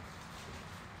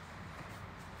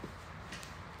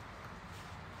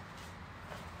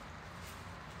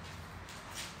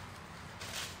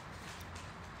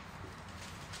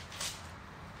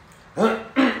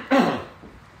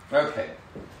 Okay.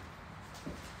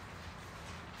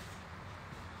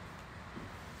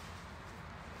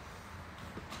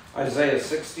 Isaiah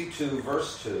 62,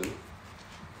 verse 2.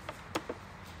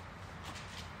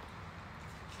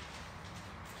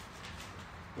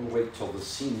 We'll wait till the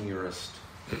seniorest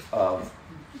of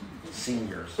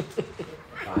seniors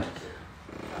finds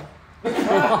it.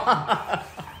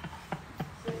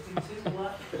 62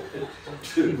 what?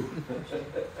 2.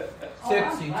 Oh,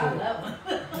 I'm 62. fine, that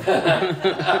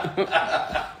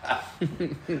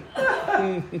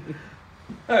one.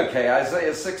 Okay,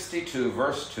 Isaiah 62,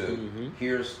 verse 2.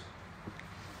 Here's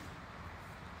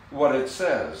what it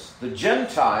says. The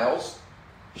Gentiles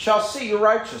shall see your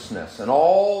righteousness, and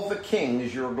all the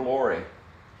kings your glory.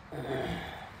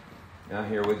 Now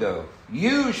here we go.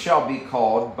 You shall be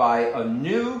called by a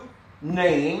new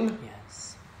name,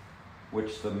 Yes.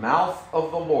 which the mouth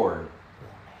of the Lord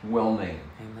will name.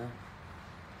 Amen.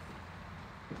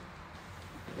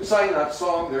 You sang that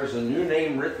song, there's a new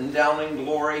name written down in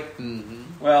glory.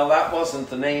 Well, that wasn't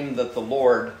the name that the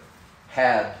Lord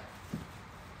had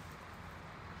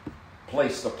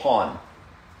placed upon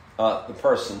the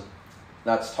person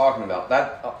that's talking about.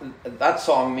 That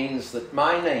song means that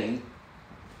my name,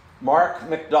 Mark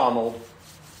McDonald,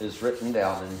 is written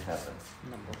down in heaven.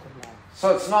 In the book of life.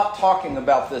 So it's not talking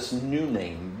about this new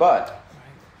name, but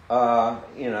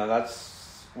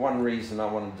that's one reason I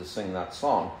wanted to sing that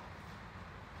song.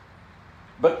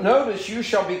 But notice, you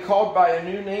shall be called by a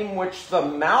new name which the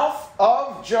mouth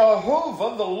of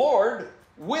Jehovah the Lord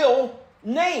will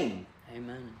name.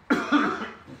 Amen.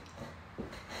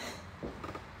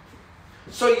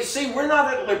 So you see, we're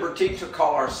not at liberty to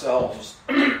call ourselves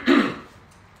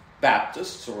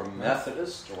Baptists or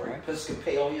Methodists or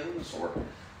Episcopalians or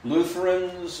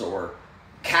Lutherans or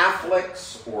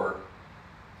Catholics or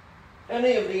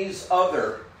any of these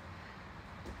other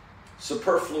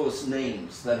superfluous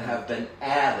names that have been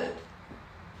added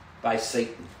by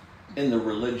Satan in the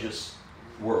religious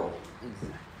world.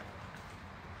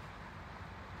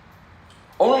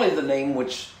 Only the name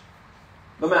which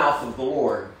the mouth of the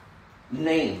Lord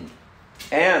named.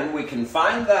 And we can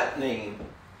find that name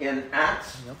in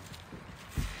Acts. Yep.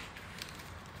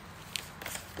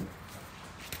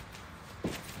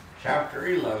 Chapter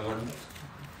 11.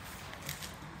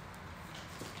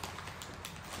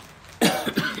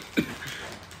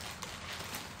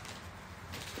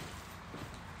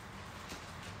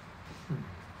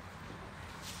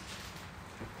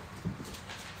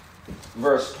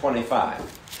 Verse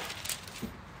 25.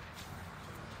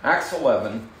 Acts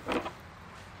 11.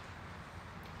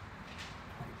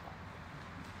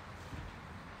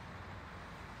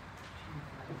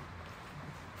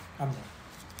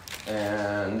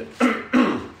 And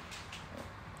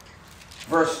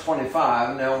verse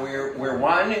 25. Now we're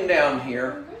winding down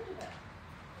here.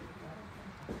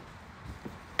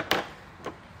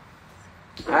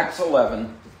 Acts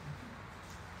 11,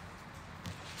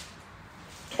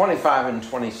 25 and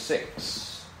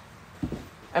 26.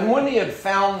 And when he had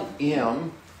found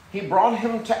him, he brought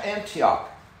him to Antioch.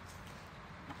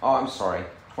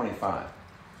 25.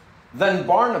 Then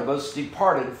Barnabas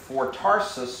departed for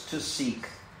Tarsus to seek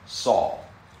Saul.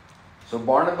 So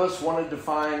Barnabas wanted to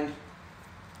find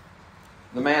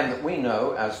the man that we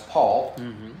know as Paul.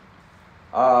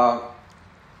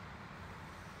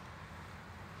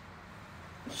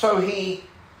 So he,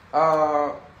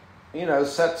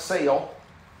 set sail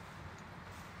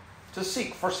to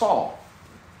seek for Saul.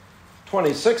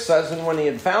 26 says, and when he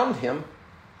had found him,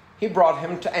 he brought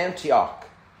him to Antioch.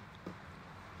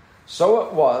 So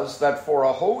it was that for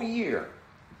a whole year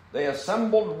they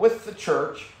assembled with the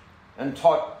church and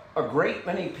taught a great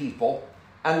many people,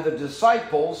 and the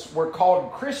disciples were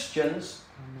called Christians.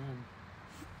 Amen.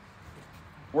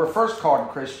 Were first called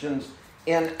Christians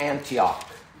in Antioch.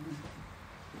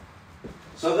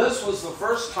 So this was the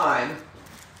first time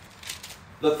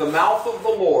that the mouth of the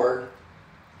Lord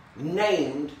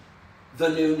named the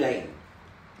new name.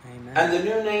 Amen. And the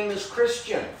new name is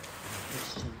Christian.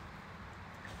 Christian.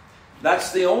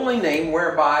 That's the only name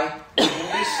whereby we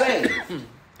can be saved.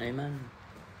 Amen.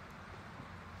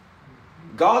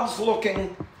 God's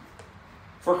looking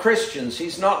for Christians.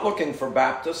 He's not looking for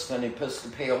Baptists and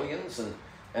Episcopalians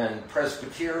and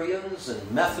Presbyterians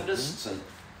and Methodists and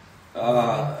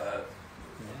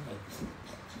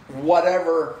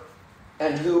whatever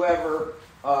and whoever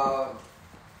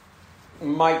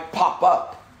might pop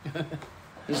up.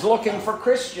 He's looking for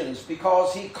Christians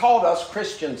because he called us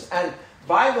Christians. And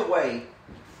by the way,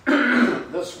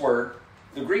 this word,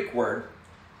 the Greek word,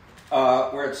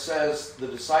 where it says the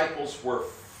disciples were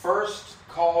first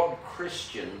called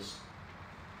Christians,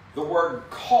 the word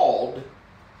called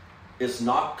is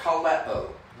not kaleo.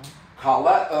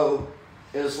 Kaleo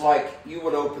is like you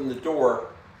would open the door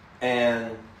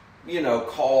and,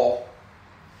 call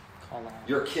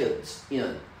your kids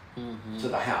in to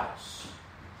the house.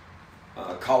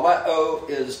 Kaleo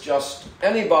is just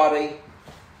anybody,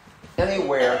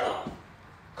 anywhere,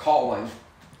 calling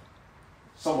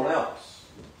someone else.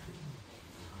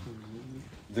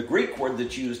 The Greek word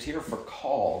that's used here for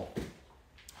call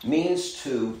means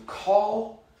to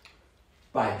call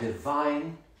by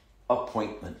divine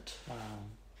appointment. Wow.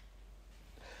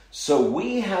 So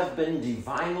we have been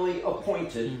divinely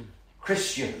appointed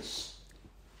Christians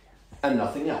and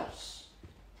nothing else.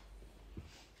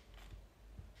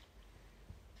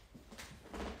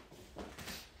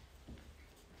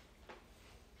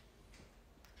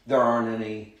 There aren't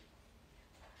any,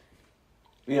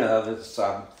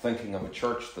 I'm thinking of a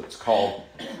church that's called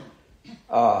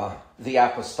the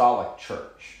Apostolic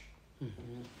Church.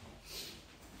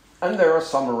 And there are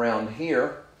some around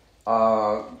here.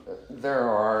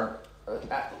 There's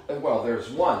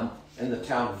one in the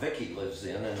town Vicky lives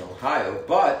in Ohio,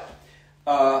 but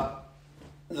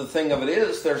the thing of it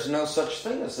is, there's no such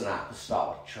thing as an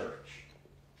apostolic church.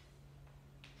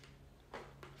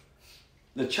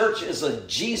 The church is a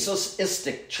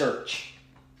Jesus-istic church.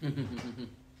 And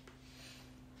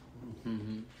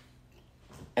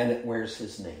it wears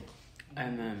his name.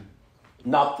 Amen.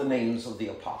 Not the names of the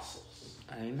apostles.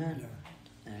 Amen.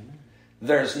 Amen.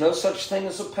 There's no such thing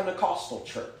as a Pentecostal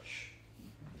church.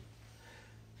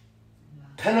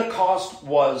 Pentecost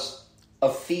was a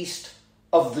feast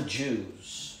of the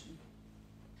Jews.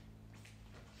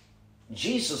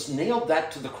 Jesus nailed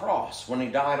that to the cross when he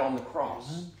died on the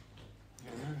cross.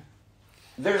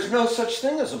 There's no such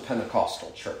thing as a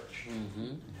Pentecostal church.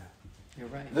 You're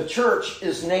right. The church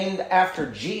is named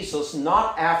after Jesus,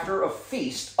 not after a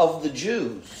feast of the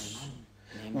Jews.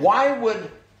 Why would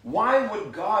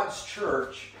God's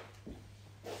church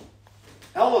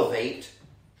elevate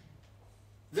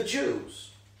the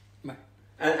Jews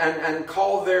and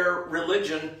call their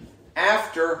religion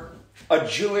after a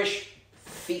Jewish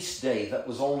feast day that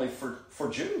was only for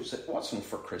Jews? It wasn't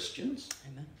for Christians.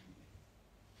 Amen.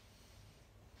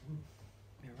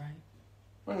 You're right.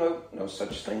 Well, no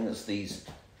such thing as these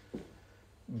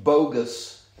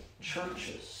bogus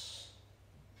churches.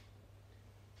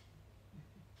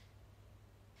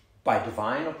 By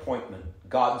divine appointment,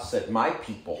 God said, my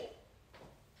people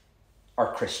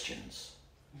are Christians.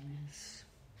 Yes.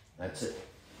 That's it.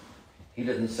 He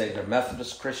didn't say they're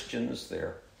Methodist Christians,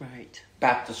 they're Right.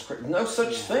 Baptist Christians. No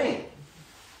such thing.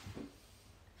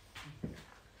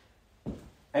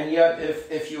 And yet,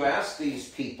 if you ask these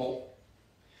people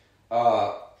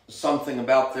something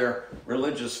about their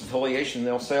religious affiliation,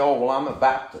 they'll say, oh, well, I'm a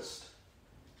Baptist.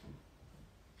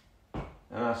 And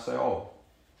I say, oh,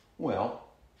 well,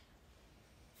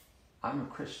 I'm a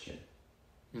Christian.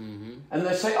 Mm-hmm. And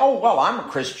they say, oh, well, I'm a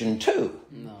Christian too.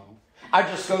 No. I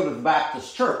just go to the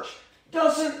Baptist church.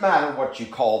 Doesn't matter what you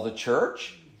call the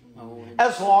church,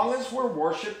 as long as we're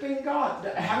worshiping God.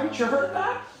 Haven't you heard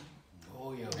that?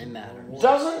 Oh, yeah. It matters.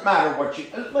 Doesn't matter what you...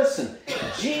 Listen,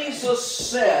 Jesus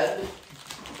said,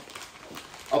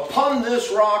 upon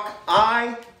this rock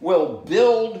I will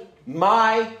build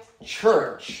my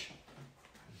church.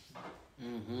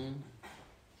 Mm-hmm.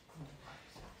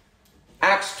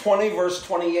 Acts 20 verse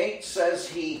 28 says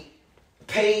he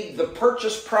paid the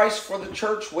purchase price for the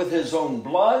church with his own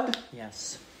blood.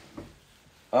 Yes.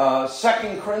 2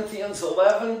 Corinthians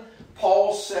 11,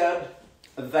 Paul said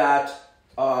that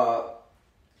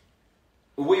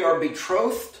we are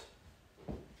betrothed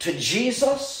to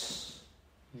Jesus.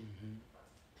 Mm-hmm.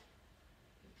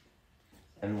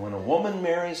 And when a woman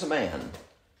marries a man,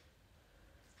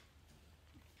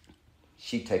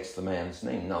 she takes the man's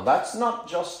name. Now, that's not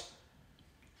just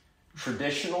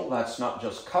traditional. That's not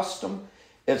just custom.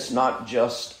 It's not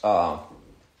just, what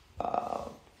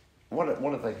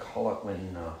do they call it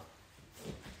when,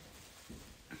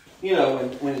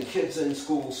 when kids in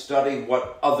school study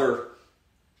what other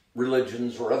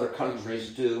religions or other countries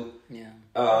do. Yeah.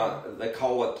 They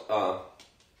call it...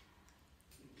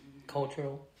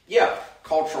 Cultural? Yeah,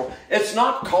 cultural. It's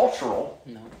not cultural.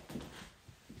 No.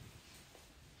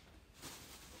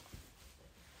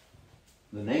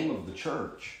 The name of the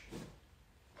church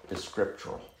is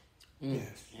scriptural.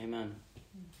 Yes. Amen.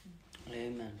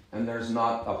 Amen. And there's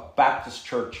not a Baptist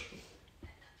church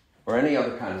or any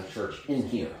other kind of church in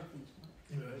here.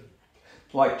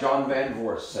 Like John Van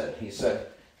Voorst said. He said,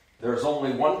 there's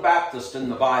only one Baptist in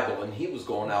the Bible, and he was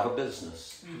going out of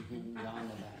business. Mm-hmm.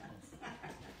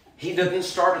 He didn't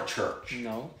start a church.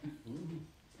 No.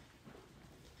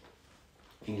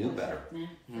 He knew better.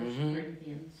 First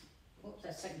Corinthians. What was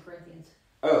that? 2 Corinthians.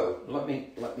 Oh, let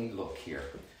me look here.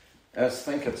 Let's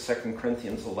think of 2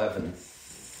 Corinthians 11.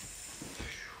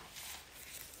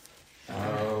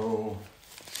 Oh.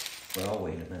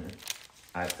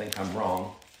 I think I'm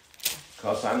wrong,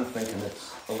 because I'm thinking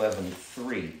it's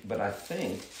 11:3, but I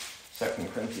think 2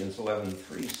 Corinthians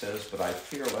 11:3 says, but I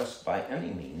fear lest by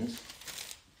any means,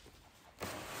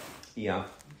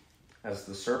 as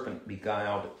the serpent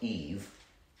beguiled Eve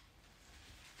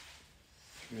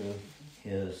through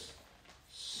his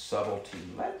subtlety.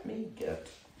 Let me get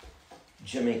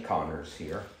Jimmy Connors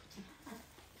here.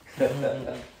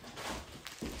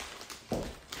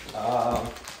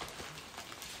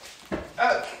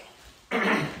 Okay.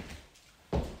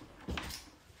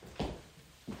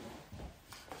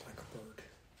 Like a bird.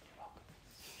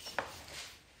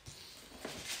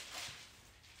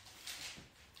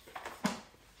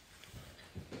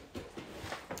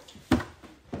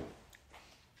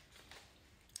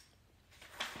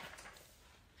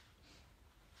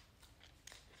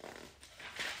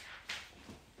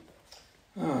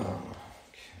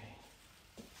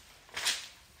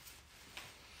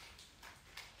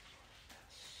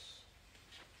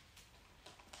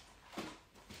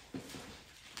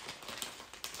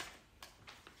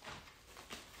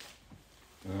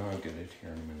 I'll get it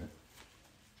here in a minute.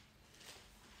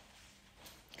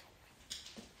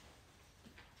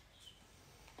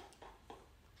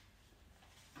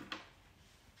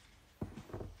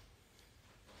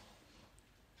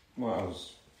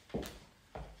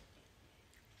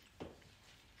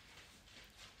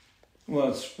 Well,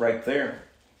 it's right there.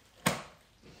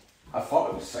 I thought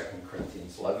it was 2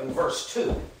 Corinthians 11, verse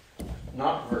 2,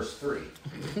 not verse 3.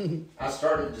 I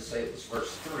started to say it was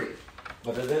verse 3,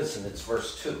 but it isn't. It's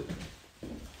verse 2.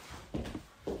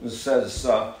 It says,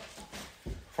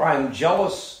 for I am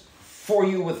jealous for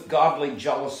you with godly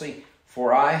jealousy,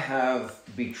 for I have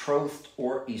betrothed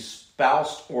or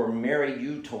espoused or married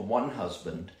you to one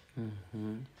husband,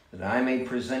 that I may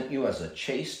present you as a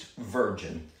chaste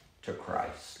virgin to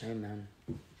Christ. Amen.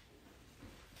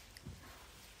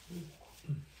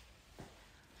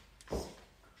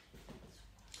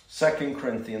 Second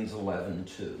Corinthians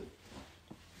 11:2.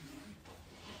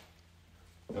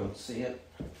 Don't see it?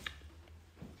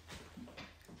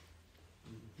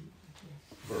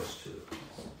 Verse 2.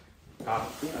 No,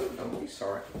 don't be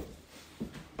sorry.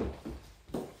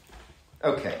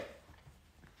 Okay.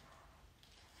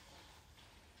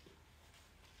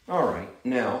 All right,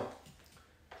 now,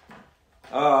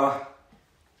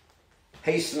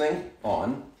 hastening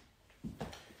on,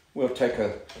 we'll take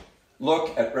a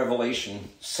look at Revelation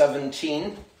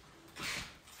 17.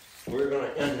 We're going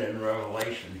to end in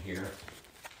Revelation here.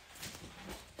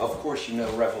 Of course, you know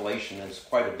Revelation is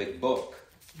quite a big book.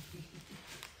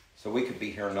 So we could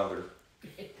be here another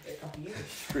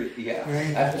 3,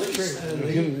 at least.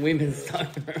 We've been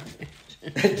talking about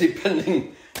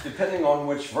Depending on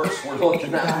which verse we're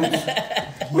looking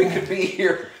at, we could be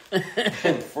here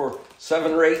for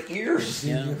 7 or 8 years.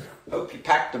 Yeah. Hope you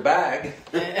packed a bag.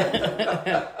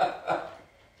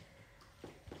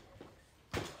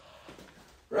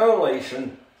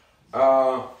 Revelation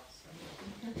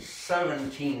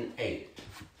 17:8.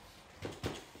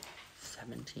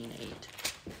 17:8.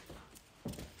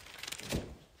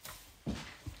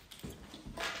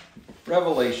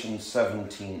 Revelation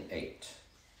 17:8.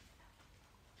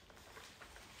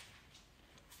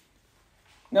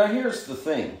 Now here's the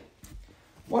thing.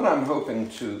 What I'm hoping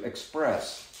to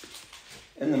express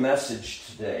in the message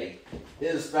today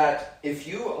is that if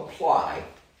you apply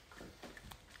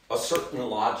a certain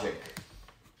logic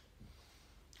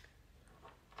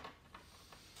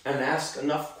and ask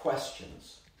enough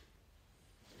questions,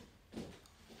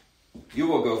 you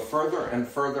will go further and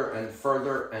further and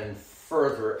further and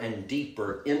further and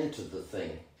deeper into the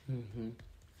thing. Mm-hmm.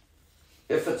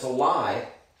 If it's a lie,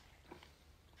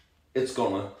 it's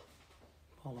going to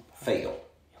fail.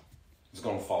 It's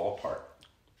going to fall apart.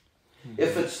 Mm-hmm.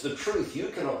 If it's the truth, you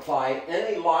can apply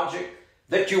any logic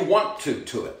that you want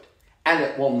to it, and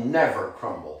it will never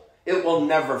crumble. It will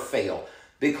never fail,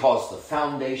 because the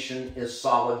foundation is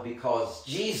solid, because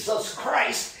Jesus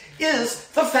Christ is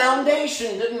the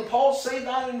foundation. Didn't Paul say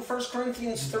that in 1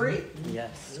 Corinthians 3?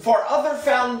 Yes. For other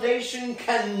foundation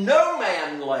can no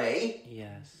man lay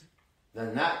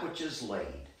than that which is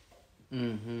laid,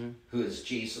 who is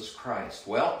Jesus Christ.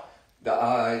 Well,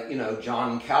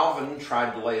 John Calvin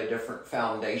tried to lay a different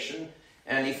foundation,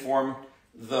 and he formed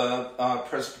the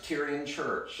Presbyterian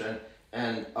Church.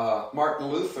 And Martin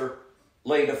Luther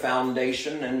laid a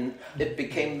foundation, and it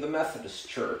became the Methodist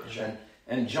Church.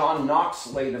 And John Knox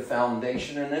laid a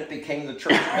foundation, and it became the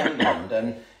Church of England.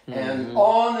 And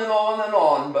on and on and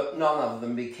on, but none of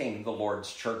them became the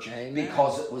Lord's Church. Amen.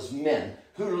 Because it was men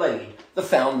who laid the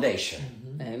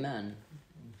foundation. Amen.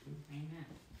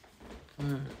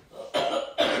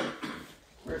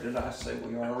 Where did I say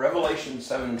we are? Revelation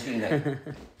 17:8.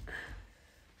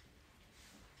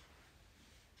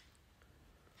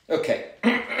 Okay.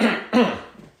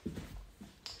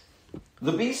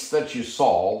 The beast that you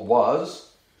saw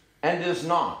was and is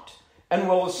not, and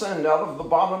will ascend out of the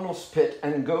bottomless pit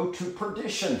and go to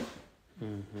perdition.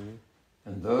 Mm-hmm.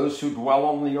 And those who dwell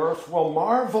on the earth will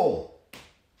marvel,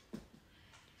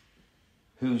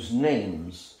 whose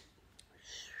names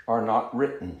are not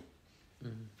written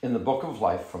in the book of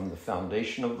life from the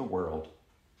foundation of the world,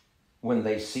 when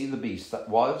they see the beast that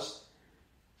was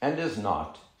and is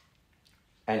not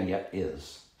and yet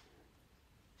is.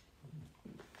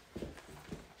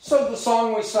 So the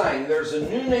song we sang, there's a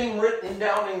new name written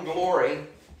down in glory.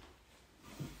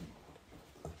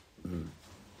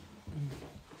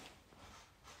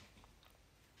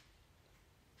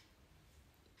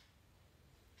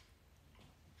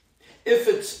 If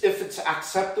it's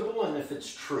acceptable and if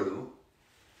it's true,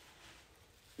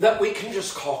 that we can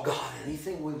just call God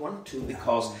anything we want to,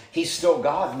 because He's still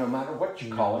God no matter what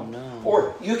you call Him. No.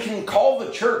 Or you can call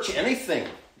the church anything.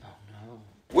 No.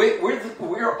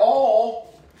 We're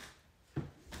all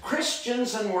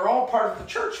Christians and we're all part of the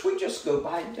church. We just go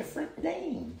by a different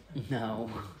name. No.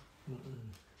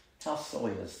 How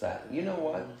silly is that? You know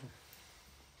what?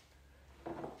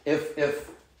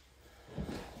 If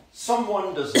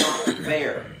someone does not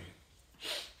bear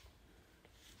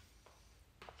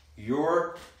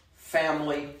your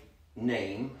family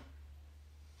name,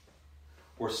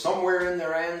 or somewhere in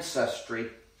their ancestry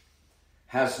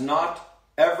has not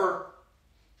ever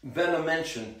been a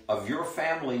mention of your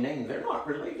family name, they're not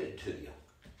related to you.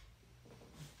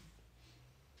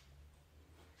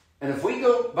 And if we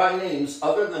go by names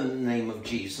other than the name of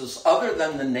Jesus, other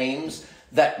than the names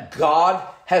that God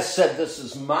has said, this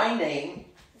is my name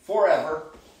forever,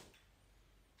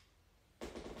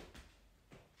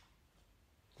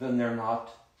 then they're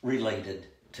not related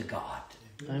to God.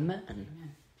 Amen.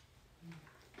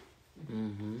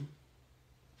 Mm-hmm.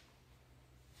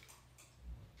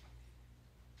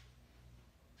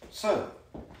 So,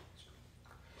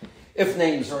 if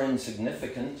names are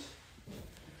insignificant,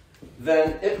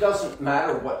 then it doesn't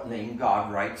matter what name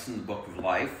God writes in the book of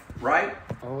life, right?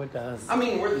 Oh, it does. I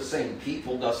mean, we're the same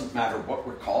people. Doesn't matter what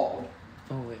we're called.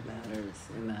 Oh, it matters.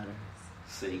 It matters.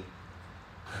 See?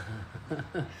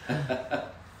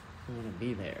 I want to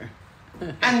be there.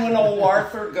 And when old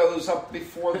Arthur goes up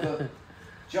before the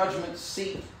judgment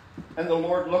seat, and the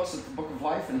Lord looks at the book of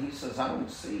life, and He says, I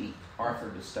don't see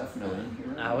Arthur DeStefano in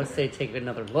here. I would say take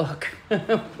another look,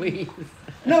 please.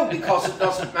 No, because it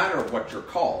doesn't matter what you're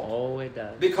called. Oh, it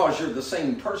does. Because you're the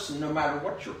same person no matter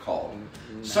what you're called.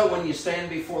 No. So when you stand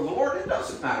before the Lord, it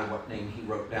doesn't matter what name He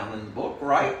wrote down in the book,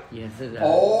 right? Yes, it does.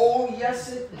 Oh,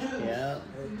 yes, it do. Yeah.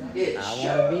 It I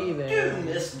sure wanna be there. do,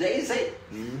 Miss Daisy.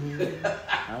 Mm-hmm.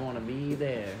 I want to be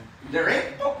there. There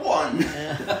ain't but one.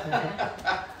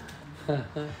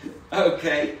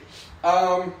 Okay.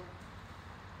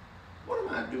 What am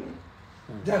I doing?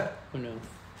 Who knows?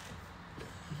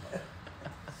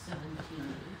 17.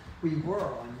 We were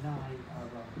on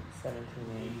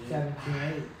 17,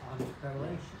 17:8 on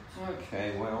Revelation. Okay,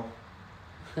 well.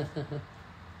 let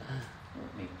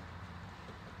me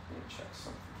check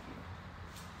something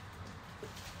here.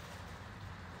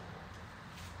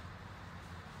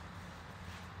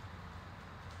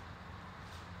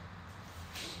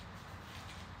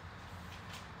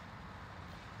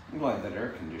 I'm glad that air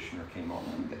conditioner came on.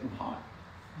 I'm getting hot.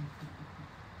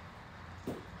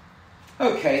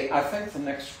 Okay, I think the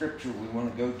next scripture we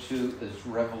want to go to is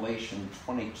Revelation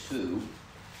 22.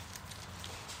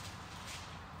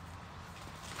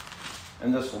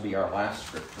 And this will be our last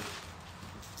scripture.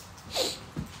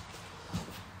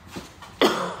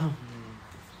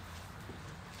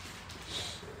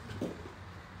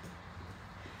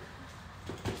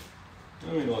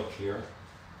 Let me look here.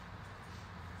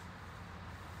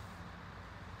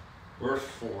 Verse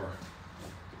 4.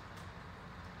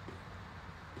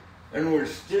 And we're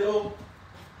still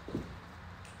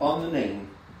on the name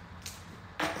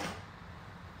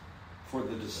for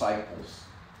the disciples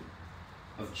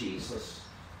of Jesus.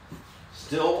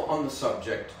 Still on the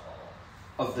subject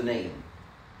of the name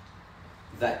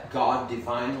that God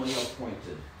divinely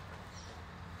appointed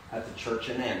at the church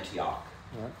in Antioch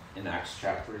in Acts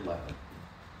chapter 11.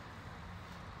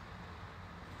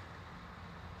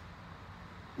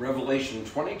 Revelation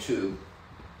 22,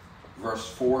 verse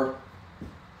 4.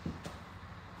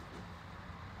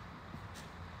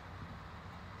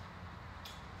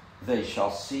 They shall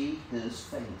see His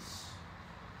face,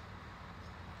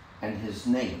 and His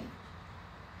name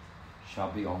shall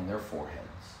be on their foreheads.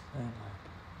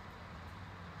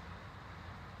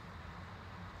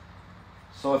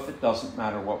 So if it doesn't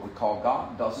matter what we call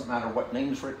God, it doesn't matter what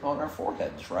name's written on our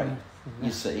foreheads, right?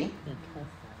 You see?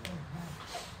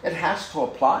 It has to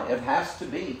apply. It has to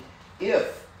be.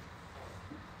 If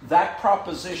that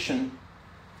proposition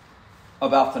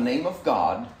about the name of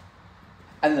God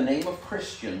and the name of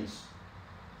Christians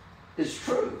is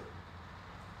true,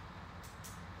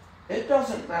 it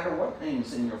doesn't matter what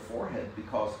name's in your forehead,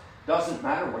 because it doesn't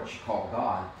matter what you call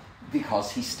God,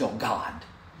 because He's still God.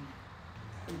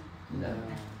 No.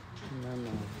 No.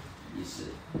 You see.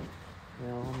 It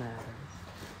all matters.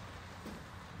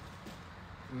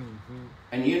 Mm-hmm.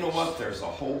 And you know what? There's a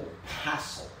whole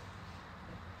passel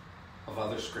of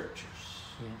other scriptures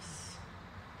Yes.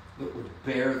 that would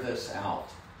bear this out.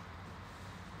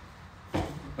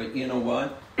 But you know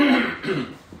what?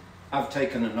 I've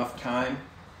taken enough time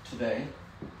today.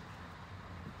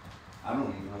 I don't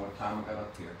even know what time I got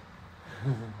up here.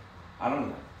 I don't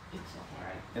know. It's all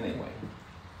right. Anyway.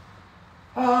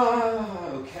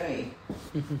 Okay.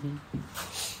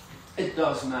 It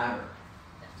does matter.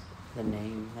 The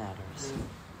name matters.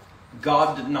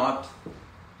 God did not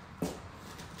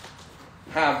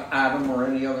have Adam or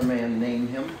any other man name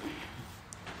him.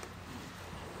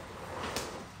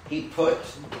 He put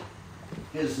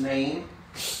his name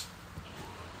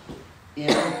in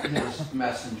his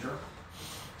messenger,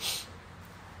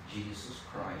 Jesus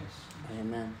Christ.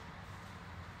 Amen.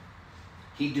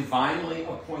 He divinely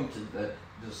appointed the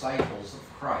disciples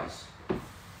of Christ,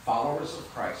 followers of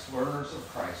Christ, learners of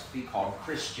Christ, be called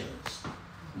Christians,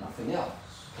 nothing else.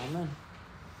 Amen.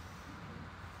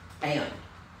 And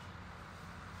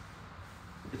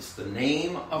it's the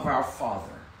name of our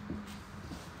Father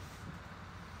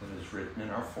that is written in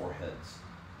our foreheads.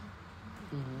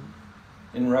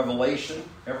 Mm-hmm. In Revelation,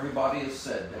 everybody is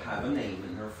said to have a name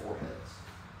in their foreheads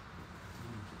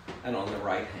and on their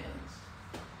right hands.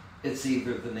 It's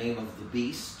either the name of the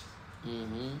beast,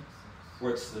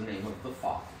 or it's the name of the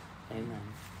Father. Amen.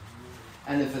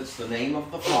 And if it's the name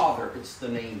of the Father, it's the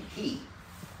name He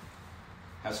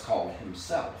has called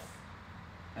Himself,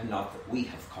 and not that we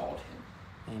have called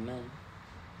Him. Amen.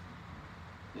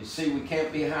 You see, we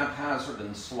can't be haphazard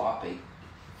and sloppy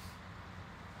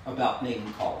about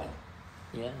name calling,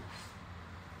 Yes.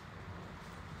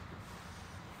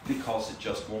 because it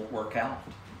just won't work out.